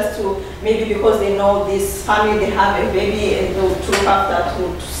going just to, maybe because they know this family, they have a baby and to look after,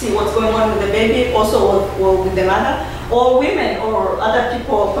 to see what's going on with the baby, also or with the mother, or women or other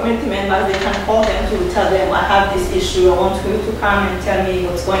people, community members, they can call them to tell them, I have this issue, I want you to come and tell me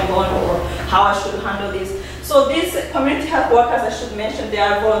what's going on or how I should handle this. So these community health workers, I should mention, they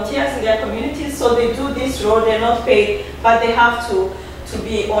are volunteers in their communities, so they do this role, they're not paid, but they have to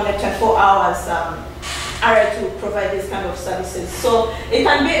be on a 24 hours area to provide these kind of services. So it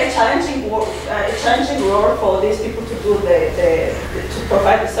can be a challenging role for these people to do to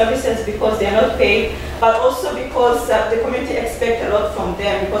provide the services, because they are not paid, but also because the community expects a lot from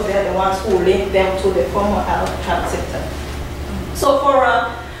them, because they are the ones who link them to the formal health sector. So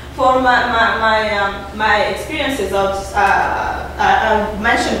for my experiences, I've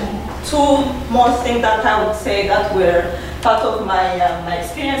mentioned two more things that I would say that were part of my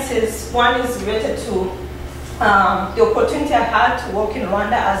experiences. One is related to the opportunity I had to work in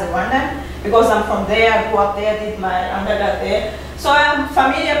Rwanda as a Rwandan, because I'm from there, I grew up there, did my undergrad there. So I'm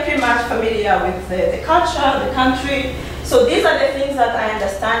pretty much familiar with the culture, the country. So these are the things that I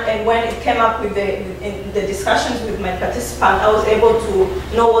understand, and when it came up with in the discussions with my participants, I was able to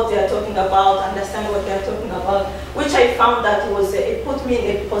know what they are talking about, understand what they are talking about, which I found that it put me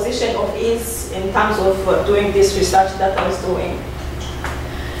in a position of ease in terms of doing this research that I was doing.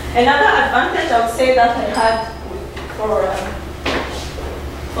 Another advantage I would say that I had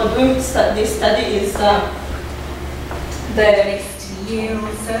for doing this study is the next year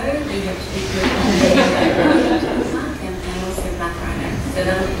or so, we have to be good and also background. So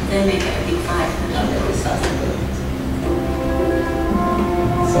they'll make it a big five.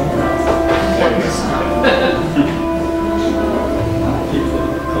 Someone else.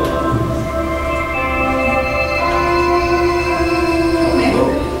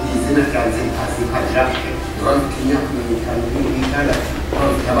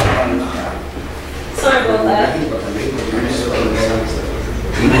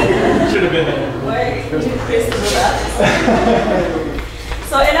 should have been there. Why did you please do that?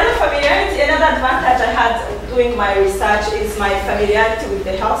 So another familiarity, another advantage I had doing my research is my familiarity with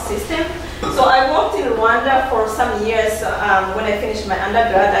the health system. So I worked in Rwanda for some years. When I finished my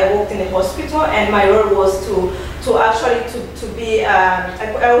undergrad, I worked in a hospital, and my role was to be,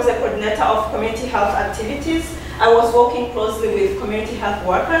 I was a coordinator of community health activities. I was working closely with community health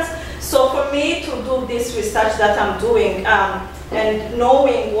workers. So for me to do this research that I'm doing, and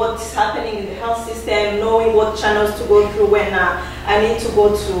knowing what's happening in the health system, knowing what channels to go through when I need to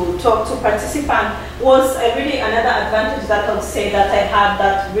go to talk to participants was really another advantage that I would say that I had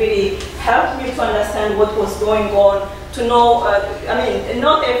that really helped me to understand what was going on, to know, I mean,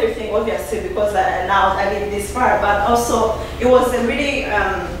 not everything obviously because now I live this far, but also it was a really,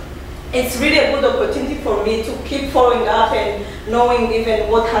 it's really a good opportunity for me to keep following up and knowing even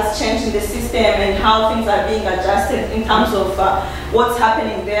what has changed in the system and how things are being adjusted in terms of what's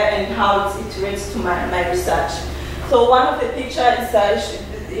happening there and how it relates to my research. So one of the pictures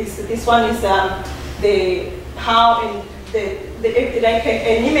is this one is like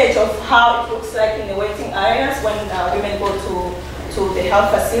an image of how it looks like in the waiting areas when women go to the health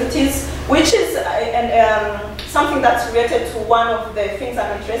facilities, which is something that's related to one of the things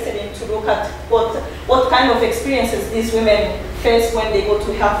I'm interested in, to look at what kind of experiences these women face when they go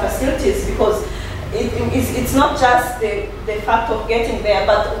to health facilities, because it's not just the fact of getting there,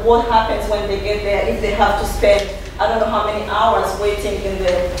 but what happens when they get there if they have to spend I don't know how many hours waiting in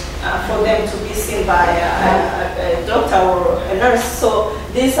for them to be seen by a doctor or a nurse. So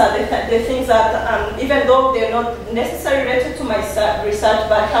these are the things that, even though they're not necessarily related to my research,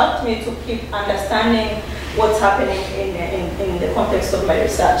 but helped me to keep understanding what's happening in the context of my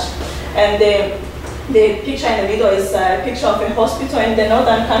research. And the picture in the middle is a picture of a hospital in the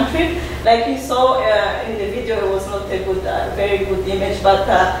northern country. Like you saw in the video, it was not a good, very good image, but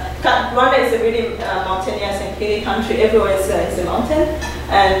Rwanda is a really mountainous and hilly country. Everywhere is a mountain,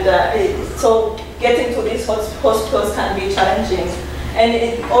 and so getting to these hospitals can be challenging. And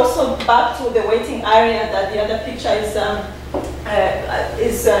it also, back to the waiting area, that the other picture is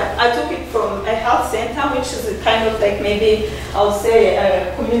I took it from a health center, which is a kind of like maybe I would say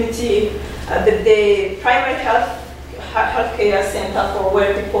a community, the primary healthcare center for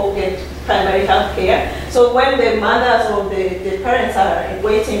where people get primary health care. So when the mothers or the parents are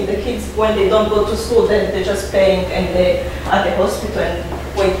waiting, the kids, when they don't go to school, then they're just playing and they at the hospital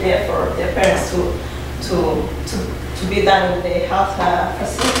and wait there for their parents to be done with the health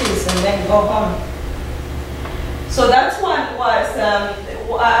facilities and then go home. So that's one was,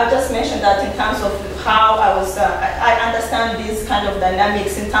 I just mentioned that in terms of how I understand these kind of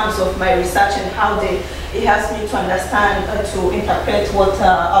dynamics in terms of my research and how it helps me to understand, to interpret what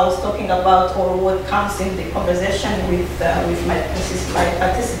I was talking about or what comes in the conversation with my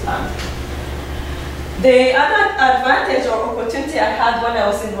participant. The other advantage or opportunity I had when I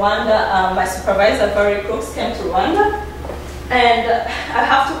was in Rwanda, my supervisor, Barry Crooks, came to Rwanda. And I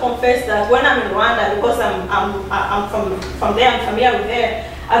have to confess that when I'm in Rwanda, because I'm from there, I'm familiar with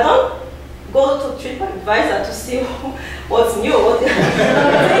there, I don't go to TripAdvisor to see what's new, what is in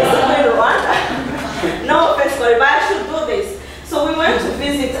Rwanda. No offense, but I should do this. So we went to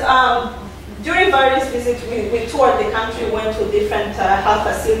visit, during various visits, we toured the country, went to different health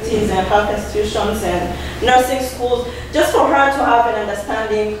facilities and health institutions and nursing schools, just for her to have an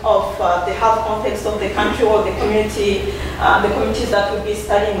understanding of the health context of the country or the community, the communities that we'll be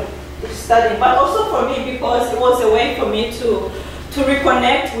studying. But also for me, because it was a way for me to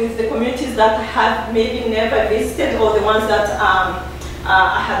reconnect with the communities that I had maybe never visited, or the ones that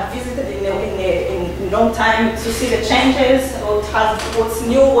I have visited in a long time, to see the changes, what's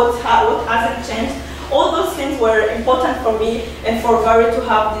new, what hasn't changed. All those things were important for me and for Valerie to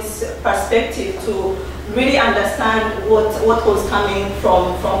have this perspective to really understand what was coming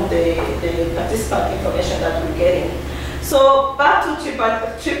from the participant information that we're getting. So back to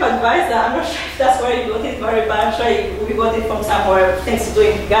TripAdvisor, I'm not sure if that's where you got it, Valerie, but I'm sure we got it from somewhere, thanks to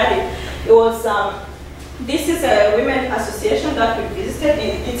doing Kigali. It was, this is a women association that we visited.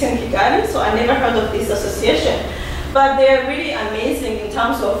 It's in Kigali, so I never heard of this association. But they're really amazing in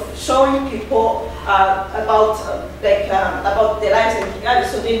terms of showing people about their lives in Kigali.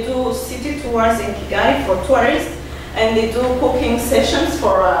 So they do city tours in Kigali for tourists, and they do cooking sessions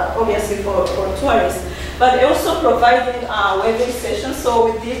for obviously for tourists. But they also provided webbing sessions.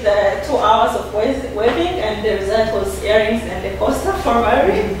 So we did 2 hours of webbing, and the result was earrings and a poster for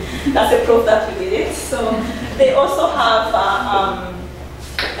Mary. That's a proof that we did it. So they also have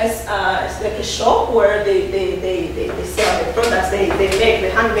it's like a shop where they sell the products. They make the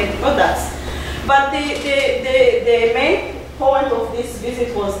handmade products. But the main point of this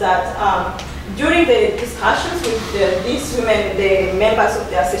visit was that during the discussions with these women, the members of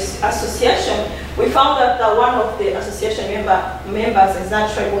the association, we found that one of the association members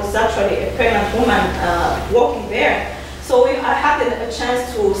was actually a pregnant woman working there. So I had a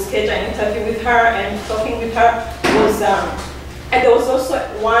chance to schedule an interview with her, and talking with her was, and there was also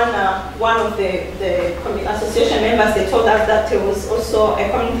one of the association members. They told us that there was also a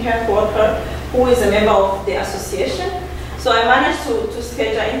community health worker who is a member of the association. So I managed to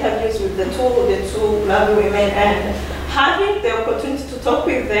schedule interviews with the two lovely women, and having the opportunity to talk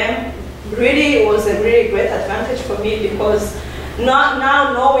with them really was a really great advantage for me, because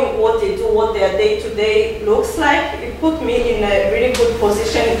now knowing what they do, what their day-to-day looks like, it put me in a really good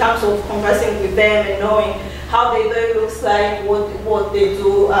position in terms of conversing with them and knowing how their day looks like, what they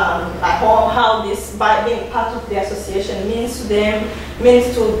do at home, how this, by being part of the association, means to them,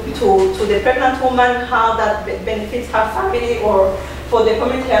 means to the pregnant woman, how that benefits her family, or for the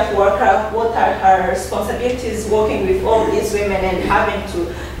community health worker, what are her responsibilities working with all these women and having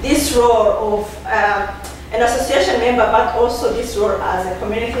this role of an association member, but also this role as a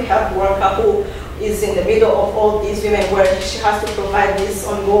community health worker who is in the middle of all these women, where she has to provide this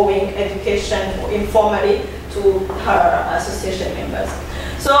ongoing education informally to her association members.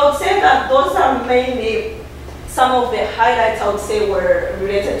 So I would say that those are mainly some of the highlights I would say were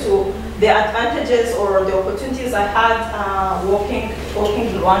related to the advantages or the opportunities I had working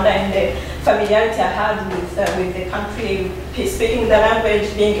in Rwanda, and the familiarity I had with the country, speaking the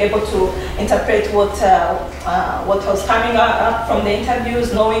language, being able to interpret what was coming up from the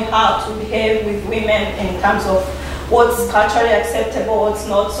interviews, knowing how to behave with women in terms of what's culturally acceptable, what's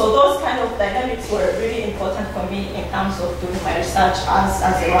not. So those kind of dynamics were really important for me in terms of doing my research as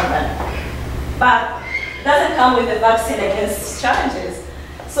a Rwandan. But it doesn't come with a vaccine against challenges.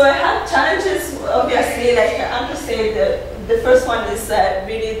 So I had challenges, obviously, like Andrew said, the first one is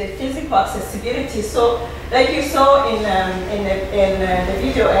really the physical accessibility. So like you saw in the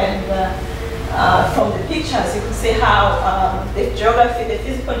video and from the pictures, you can see how the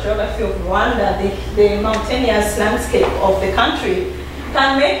physical geography of Rwanda, the mountainous landscape of the country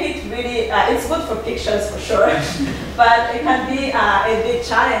can make it really, it's good for pictures for sure, but it can be a big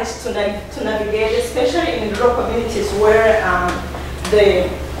challenge to navigate, especially in rural communities where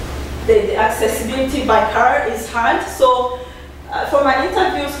the accessibility by car is hard. So for my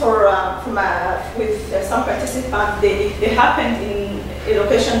interviews with some participants, they happened in a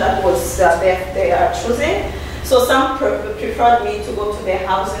location that was they are choosing. So some preferred me to go to their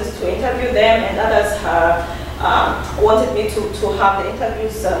houses to interview them, and others wanted me to have the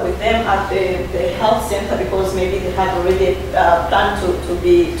interviews with them at the health center, because maybe they had already planned to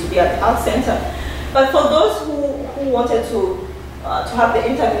be at the health center. But for those who wanted to have the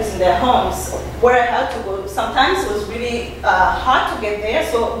interviews in their homes, where I had to go, sometimes it was really hard to get there.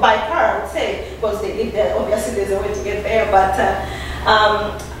 So by car, I would say, because they live there, obviously there's a way to get there, but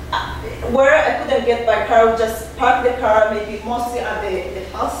where I couldn't get by car, I would just park the car, maybe mostly at the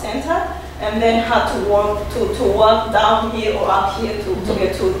health center, and then had to walk down here or up here to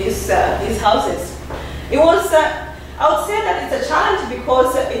get to these houses. It was, I would say that it's a challenge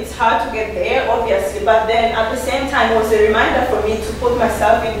because it's hard to get there, obviously, but then at the same time, it was a reminder for me to put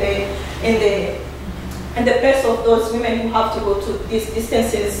myself in the place of those women who have to go to these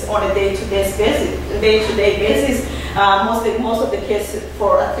distances on a day-to-day basis. Most of the cases,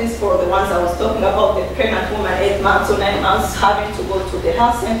 at least for the ones I was talking about, the pregnant woman, 8 months or 9 months, having to go to the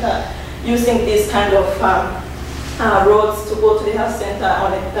health center, using these kind of roads to go to the health center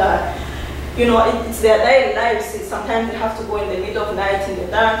on it. It's their daily lives. Sometimes they have to go in the middle of the night in the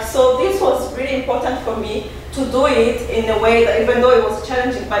dark. So this was really important for me to do it in a way that, even though it was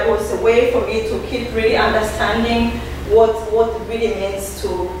challenging, but it was a way for me to keep really understanding what it really means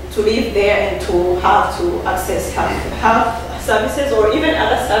to live there and to have to access health services or even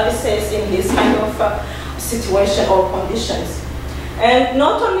other services in this kind of situation or conditions. And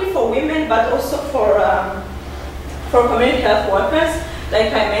not only for women, but also for community health workers.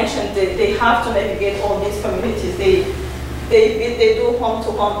 Like I mentioned, they have to navigate all these communities. They do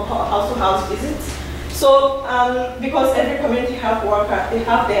home-to-home, house-to-house visits. So because every community health worker, they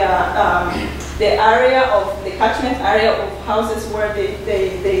have the area of the catchment area of houses where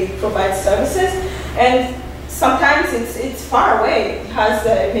they provide services, and sometimes it's far away. It has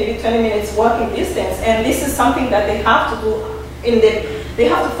maybe 20 minutes walking distance, and this is something that they have to do they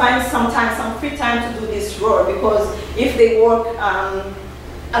have to find some free time to do this role, because if they work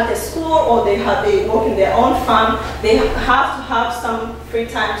at the school or they work in their own farm, they have to have some free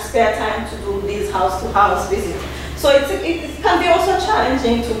time, spare time to do these house-to-house visits. So it can be also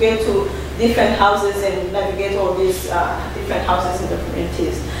challenging to get to different houses and navigate all these different houses in the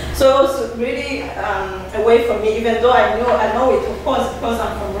communities. So it was really a way for me, even though I know it, of course, because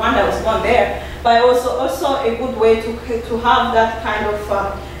I'm from Rwanda, I was born there, but also a good way to have that kind of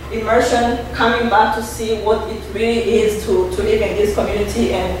immersion, coming back to see what it really is to live in this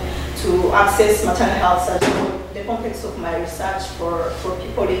community and to access maternal health, such as the context of my research for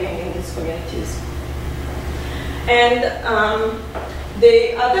people living in these communities. And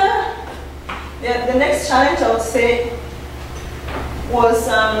the next challenge I would say was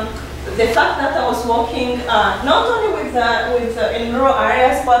the fact that I was working not only with in rural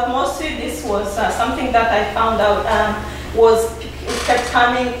areas, but mostly this was something that I found out it kept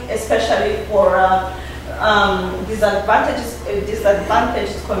coming, especially for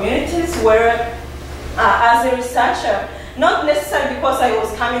disadvantaged communities, where as a researcher, not necessarily because I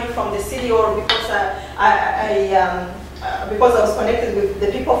was coming from the city or because because I was connected with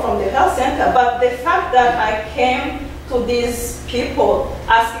the people from the health center, but the fact that I came to these people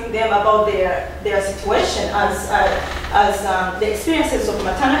asking them about their situation as the experiences of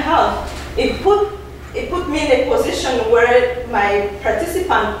maternal health, it put me in a position where my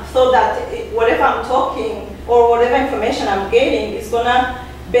participant thought that whatever I'm talking or whatever information I'm getting is gonna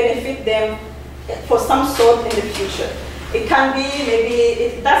benefit them for some sort in the future. It can be, maybe,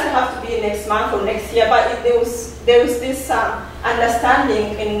 it doesn't have to be next month or next year, but there was this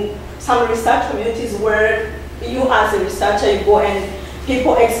understanding in some research communities where you as a researcher, you go and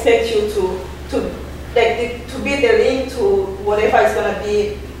people expect you to be the link to whatever is going to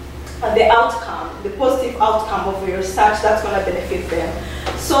be the outcome, the positive outcome of your research that's going to benefit them.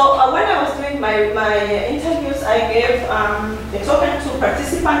 So when I was doing my interviews, I gave the token to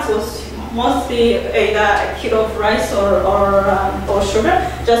participants was mostly either a kilo of rice or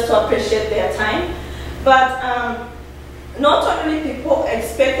sugar, just to appreciate their time. But not only people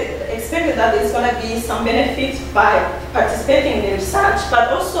expected that there's going to be some benefit by participating in the research,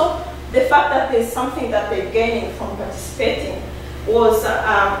 but also the fact that there's something that they're gaining from participating was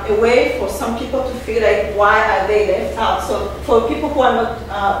a way for some people to feel like, why are they left out? So for people who are not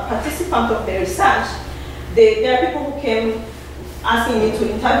participants of the research, there are people who came asking me to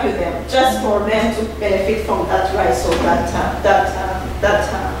interview them, just for them to benefit from that rice or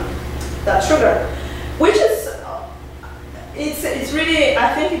that sugar, which is it's really,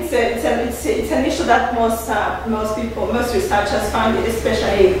 I think it's an issue that most researchers find it,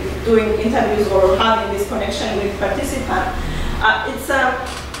 especially doing interviews or having this connection with participants.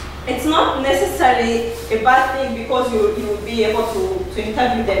 It's not necessarily a bad thing because you will be able to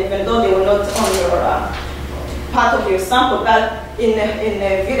interview them even though they were not on your part of your sample, but in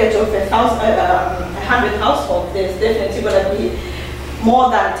a village of 100 households, there's definitely going to be more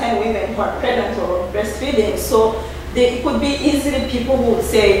than 10 women who are pregnant or breastfeeding. So it could be easily people who would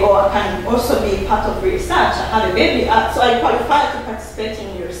say, oh, I can also be part of research, I have a baby, so I qualify to participate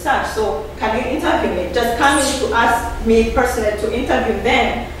in your research, so can you interview me? Just come in to ask me personally to interview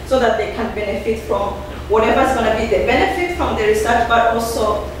them so that they can benefit from whatever's going to be the benefit from the research, but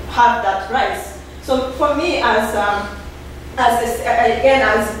also have that rights. So for me,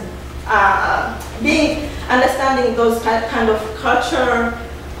 being understanding those kind of culture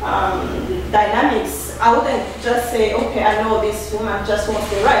dynamics, I wouldn't just say, okay, I know this woman just wants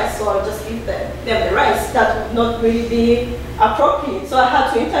the rice, so I'll just give them the rice. That would not really be appropriate. So I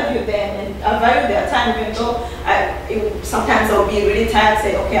had to interview them, and I value their time, even though sometimes I'll be really tired,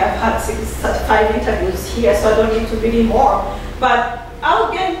 say, okay, I've had 5 interviews here, so I don't need to really more. But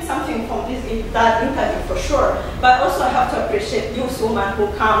I'll get something from that interview for sure, but also I have to appreciate this woman who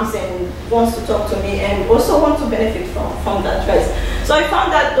comes and wants to talk to me and also want to benefit from that rice. So I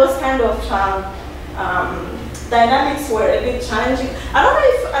found that those kind of dynamics were a bit challenging. I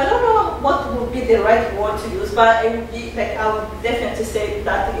don't know what would be the right word to use, but it would be like, I would definitely say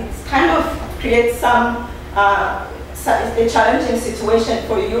that it's kind of creates some a challenging situation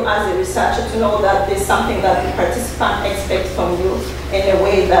for you as a researcher to know that there's something that the participant expects from you in a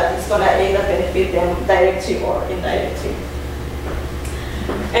way that is going to either benefit them directly or indirectly.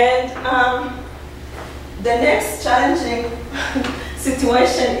 And the next challenging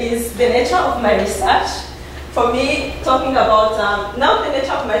situation is the nature of my research. For me, talking about not the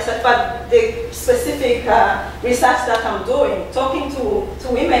nature of my research, but the specific research that I'm doing, talking to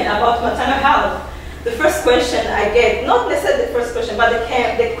women about maternal health. The first question I get, not necessarily the first question, but the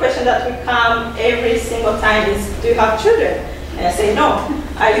question that will come every single time is, do you have children? And I say, no.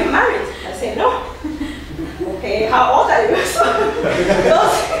 Are you married? I say, no. Okay, how old are you? So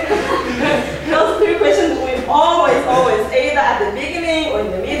those 3 questions will always, either at the beginning or in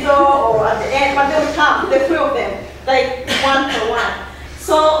the middle or at the end, but they will come, the 3 of them. like one-to-one.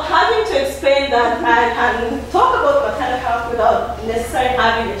 So having to explain that I can talk about maternal health without necessarily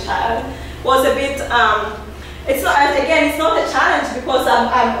having a child was a bit, it's not a challenge because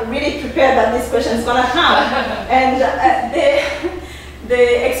I'm really prepared that this question is going to come. And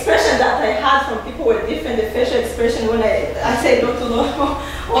the expression that I had from people were different. The facial expression when I said no to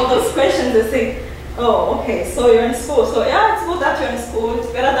all those questions, they say, oh, okay, so you're in school. So yeah, it's good that you're in school.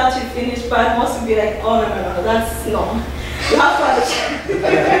 It's better that you finish, but most will be like, oh, no, that's no. You have to understand.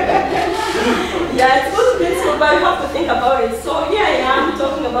 Yeah, it's good to be in school, but you have to think about it. So yeah, I'm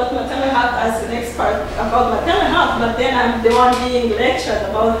talking about maternal health as the next part about maternal health, but then I'm the one being lectured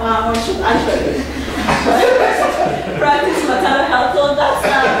about how I should actually practice maternal health. So that's,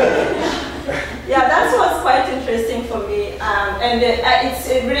 yeah, that was quite interesting for me. And it's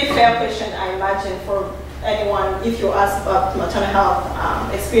a really fair question, I imagine, for anyone, if you ask about maternal health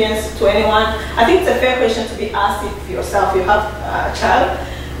experience to anyone. I think it's a fair question to be asked if yourself you have a child.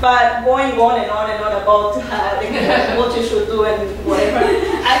 But going on and on and on about what you should do and whatever,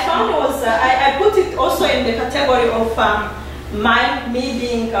 I found was, I put it also in the category of me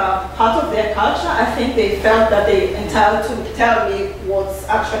being part of their culture. I think they felt that they entitled to tell me what's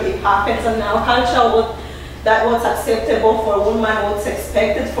actually happens in our culture, what's acceptable for a woman, what's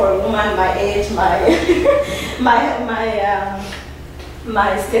expected for a woman, my age,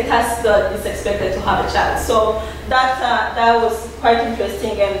 my status that is expected to have a child. So that was quite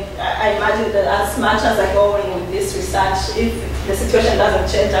interesting, and I imagine that as much as I go in with this research, if the situation doesn't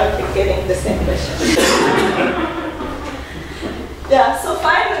change, I'll keep getting the same question. Yeah, so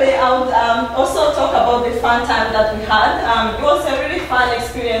finally, I would also talk about the fun time that we had. It was a really fun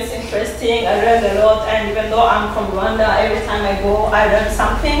experience, interesting. I learned a lot, and even though I'm from Rwanda, every time I go, I learn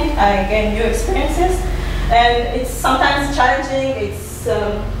something. I gain new experiences, and it's sometimes challenging.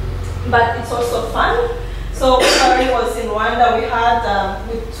 But it's also fun. So when I was in Rwanda, we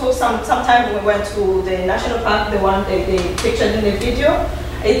took some time. We went to the national park, the one they pictured in the video.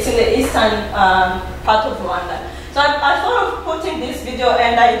 It's in the eastern part of Rwanda. So I thought of putting this video,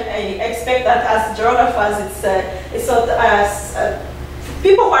 and I expect that as geographers, it's sort of,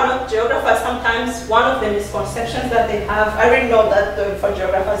 people who are not geographers, sometimes one of the misconceptions that they have, I already know that for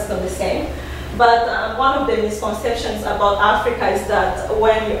geographers it's not the same, but one of the misconceptions about Africa is that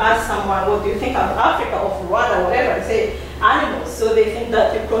when you ask someone, what do you think about Africa or Rwanda, whatever, they say animals. So they think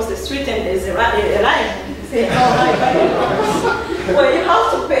that you cross the street and there's a lion. You say, oh my God. Well, you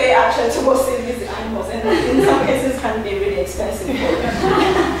have to pay actually to go see these animals, and in some cases can be really expensive.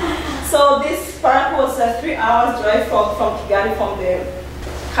 So this park was a 3 hours drive from Kigali, from the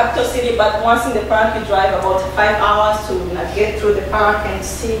capital city, but once in the park you drive about 5 hours to navigate through the park and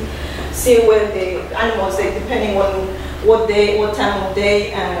see where the animals are, depending on what time of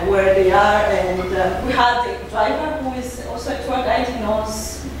day and where they are. And we had a driver who is also a tour guide. He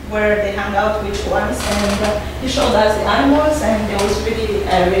knows where they hang out, which ones, and he showed us the animals, and it was really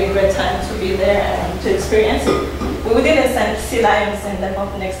a really great time to be there and to experience it. We didn't see lions, and I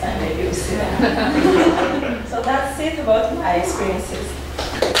hope next time maybe we'll see them. So that's it about my experiences.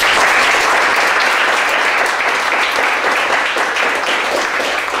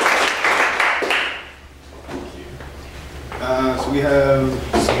 So we have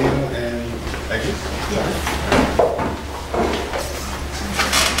Sunil and Agnes. Yeah.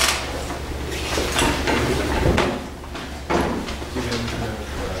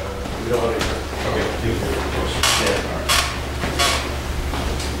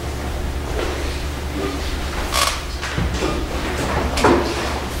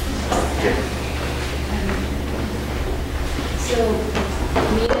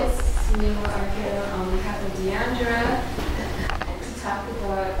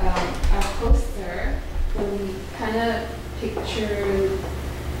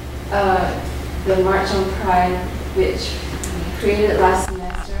 The March on Pride, which we created last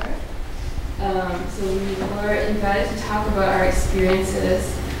semester. So we were invited to talk about our experiences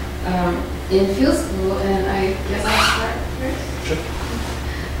in field school, and I guess I'll start first. Sure.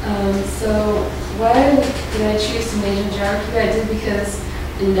 So why did I choose to major in geography? I did because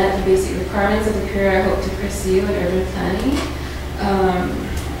it met the basic requirements of the career I hope to pursue in urban planning.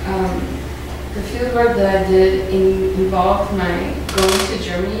 The fieldwork that I did involved my going to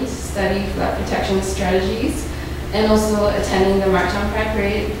Germany to study flood protection strategies, and also attending the March on Pride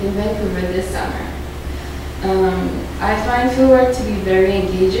parade in Vancouver this summer. I find fieldwork to be very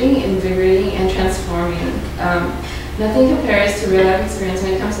engaging, invigorating, and transforming. Nothing compares to real-life experience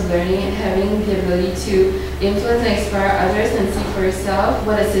when it comes to learning and having the ability to influence and inspire others and see for yourself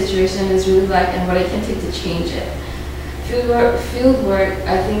what a situation is really like and what it can take to change it. Fieldwork,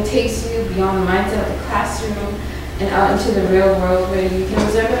 I think, takes you beyond the mindset of the classroom and out into the real world where you can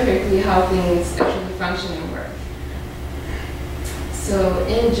observe empirically how things actually function and work. So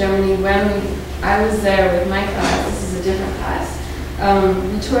in Germany, when I was there with my class, this is a different class,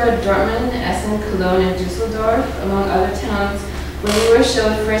 we toured Dortmund, Essen, Cologne, and Dusseldorf, among other towns, where we were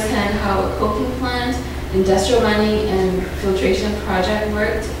showed firsthand how a coking plant, industrial mining, and filtration project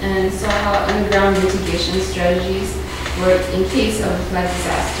worked, and saw how underground mitigation strategies worked in case of a flood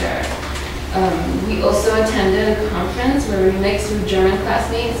disaster. We also attended a conference where we mixed with German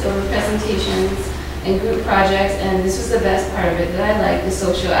classmates over presentations and group projects, and this was the best part of it, that I liked the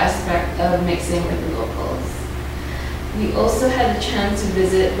social aspect of mixing with the locals. We also had the chance to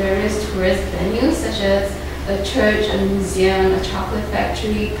visit various tourist venues such as a church, a museum, a chocolate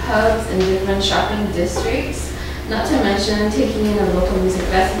factory, pubs, and different shopping districts, not to mention taking in a local music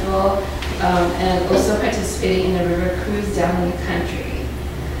festival and also participating in a river cruise down in the country.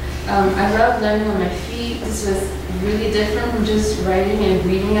 I loved learning on my feet. This was really different from just writing and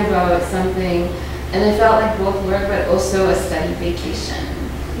reading about something, and it felt like both work but also a study vacation.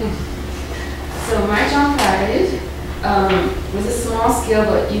 So March on Pride was a small scale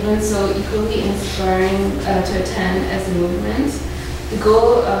but even so equally inspiring to attend as a movement. The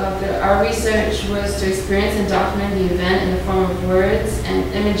goal of our research was to experience and document the event in the form of words and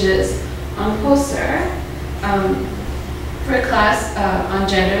images on poster for a class on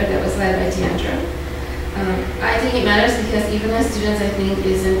gender that was led by Deandra. I think it matters because even as students, I think it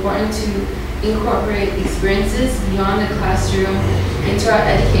is important to incorporate experiences beyond the classroom into our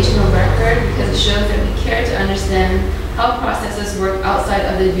educational record, because it shows that we care to understand how processes work outside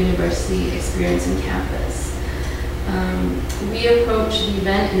of the university experience in campus. We approached the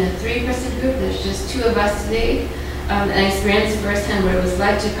event in a 3-person group. There's just 2 of us today, and I experienced firsthand what it was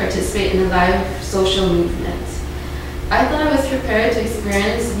like to participate in a live social movement. I thought I was prepared to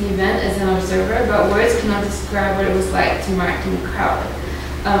experience the event as an observer, but words cannot describe what it was like to march in the crowd.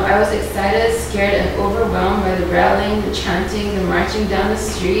 I was excited, scared, and overwhelmed by the rallying, the chanting, the marching down the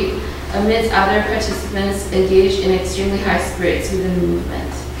street, amidst other participants engaged in extremely high spirits within the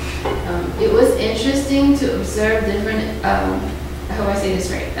movement. It was interesting to observe different, how do I say this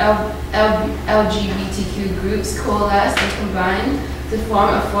right, LGBTQ groups coalesce and combine to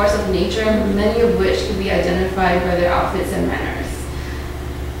form a force of nature, many of which could be identified by their outfits and manners.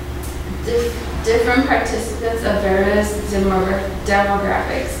 Different participants of various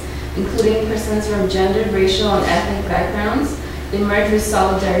demographics, including persons from gendered, racial, and ethnic backgrounds, emerged with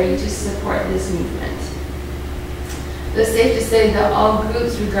solidarity to support this movement. It was safe to say that all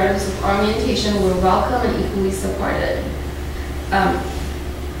groups, regardless of orientation, were welcome and equally supported.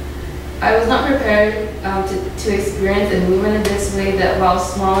 I was not prepared to experience a movement in this way that, while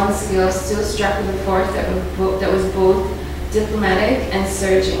small in scale, still struck with a force that was both diplomatic and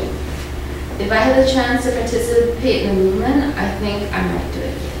surging. If I had the chance to participate in the movement, I think I might do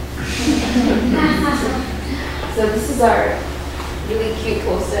it again. So this is our really cute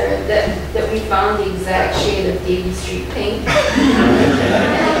poster that we found the exact shade of Davy Street pink.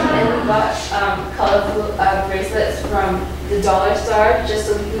 And we got colorful bracelets from the Dollar Store just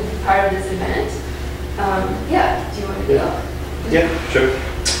so we could be part of this event. Yeah, do you want to go? Yeah, sure.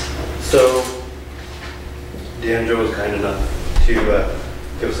 So, Deandra was kind enough to give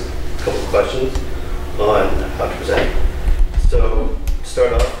us a couple of questions on how to present. So, to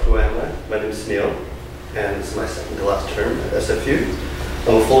start off, who am I? My name is Sunil, and this is my second to last term at SFU.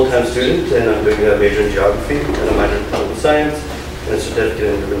 I'm a full-time student, and I'm doing a major in geography, and a minor in political science, and a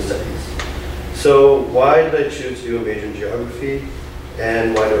certificate in urban studies. So, why did I choose to do a major in geography,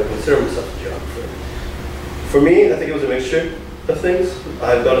 and why do I consider myself a geographer? For me, I think it was a mixture of things.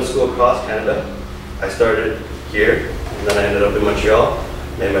 I've gone to school across Canada. I started here, and then I ended up in Montreal,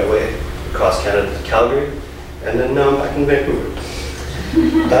 made my way across Canada to Calgary, and then now I'm back in Vancouver.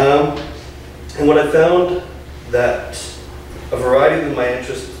 And what I found that a variety of my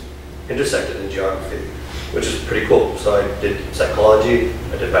interests intersected in geography, which is pretty cool. So I did psychology,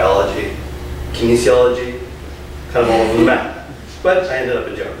 I did biology, kinesiology, kind of all over the map, but I ended up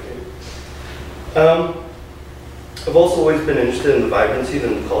in geography. I've also always been interested in the vibrancies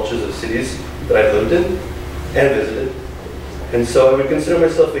and the cultures of cities that I've lived in and visited. And so I would consider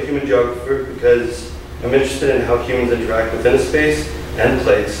myself a human geographer because I'm interested in how humans interact within a space and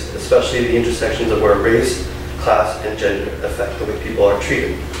place, especially the intersections of where race, class, and gender affect the way people are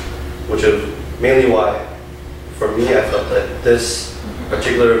treated, which is mainly why, for me, I felt that this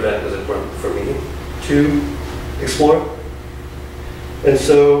particular event was important for me to explore. And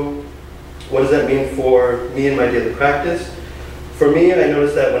so, what does that mean for me in my daily practice? For me, I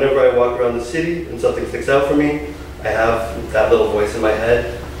notice that whenever I walk around the city and something sticks out for me, I have that little voice in my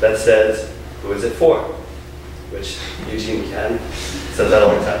head that says, who is it for? which Eugene can, says that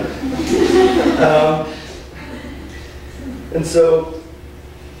all the time. And so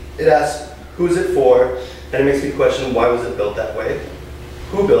it asks, who's it for? And it makes me question, why was it built that way?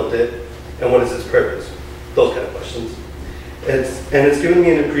 Who built it? And what is its purpose? Those kind of questions. It's given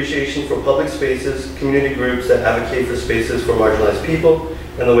me an appreciation for public spaces, community groups that advocate for spaces for marginalized people,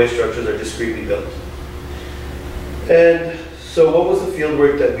 and the way structures are discreetly built. And so what was the field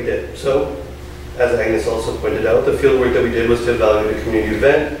work that we did? So, as Agnes also pointed out, the field work that we did was to evaluate a community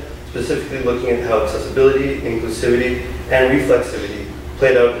event, specifically looking at how accessibility, inclusivity, and reflexivity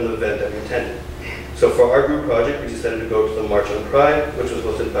played out in the event that we attended. So for our group project, we decided to go to the March on Pride, which was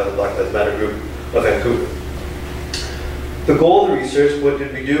hosted by the Black Lives Matter group of Vancouver. The goal of the research, what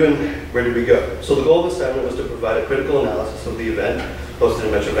did we do and where did we go? So the goal of the assignment was to provide a critical analysis of the event hosted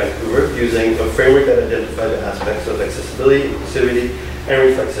in Metro Vancouver using a framework that identified the aspects of accessibility, inclusivity, and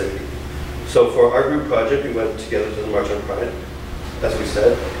reflexivity. So for our group project, we went together to the March on Pride, as we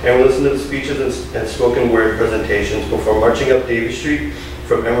said, and we listened to the speeches and spoken word presentations before marching up Davie Street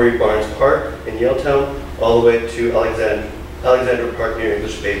from Emery Barnes Park in Yaletown all the way to Alexandra Park near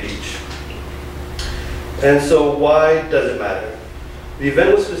English Bay Beach. And so why does it matter? The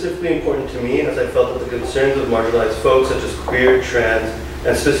event was specifically important to me as I felt that the concerns of marginalized folks such as queer, trans,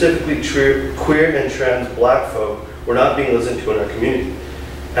 and specifically queer and trans black folk were not being listened to in our community.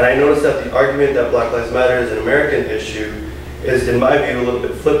 And I noticed that the argument that Black Lives Matter is an American issue is, in my view, a little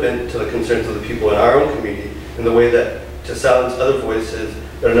bit flippant to the concerns of the people in our own community in the way that to silence other voices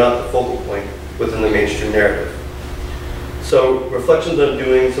that are not the focal point within the mainstream narrative. So, reflections on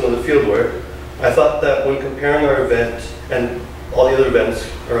doing some of the field work, I thought that when comparing our event and all the other events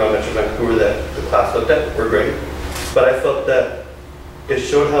around Metro Vancouver that the class looked at were great, but I felt that it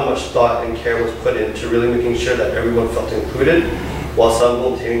showed how much thought and care was put into really making sure that everyone felt included, while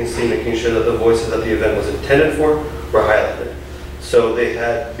simultaneously making sure that the voices that the event was intended for were highlighted. So they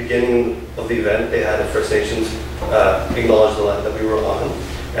had, beginning of the event, they had the First Nations acknowledge the land that we were on,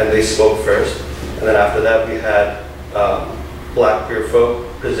 and they spoke first. And then after that, we had Black queer folk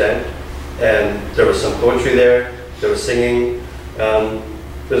present, and there was some poetry there was singing,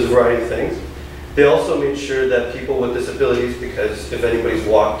 there's a variety of things. They also made sure that people with disabilities, because if anybody's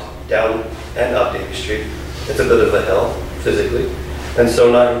walked down and up Davie Street, it's a bit of a hill physically, and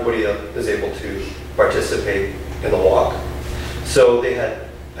so not everybody is able to participate in the walk. So they had,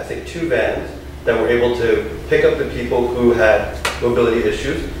 I think, 2 vans that were able to pick up the people who had mobility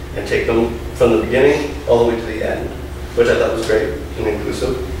issues and take them from the beginning all the way to the end, which I thought was great and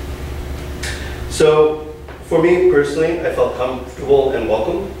inclusive. So for me personally, I felt comfortable and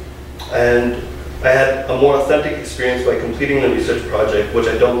welcome, and I had a more authentic experience by completing the research project, which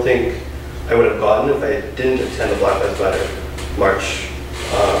I don't think I would have gotten if I didn't attend the Black Lives Matter March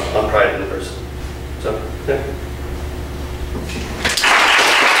on Pride in person. So, yeah. Thank you.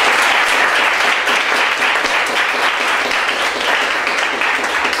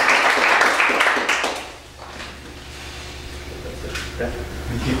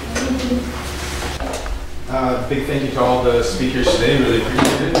 Big thank you to all the speakers today, really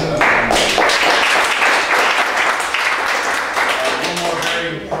appreciate it. One more very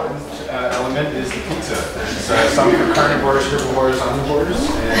important element is the pizza. It's some for carnivores, herbivores, omnivores,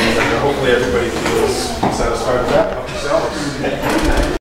 and hopefully everybody feels satisfied with that. Help yourselves.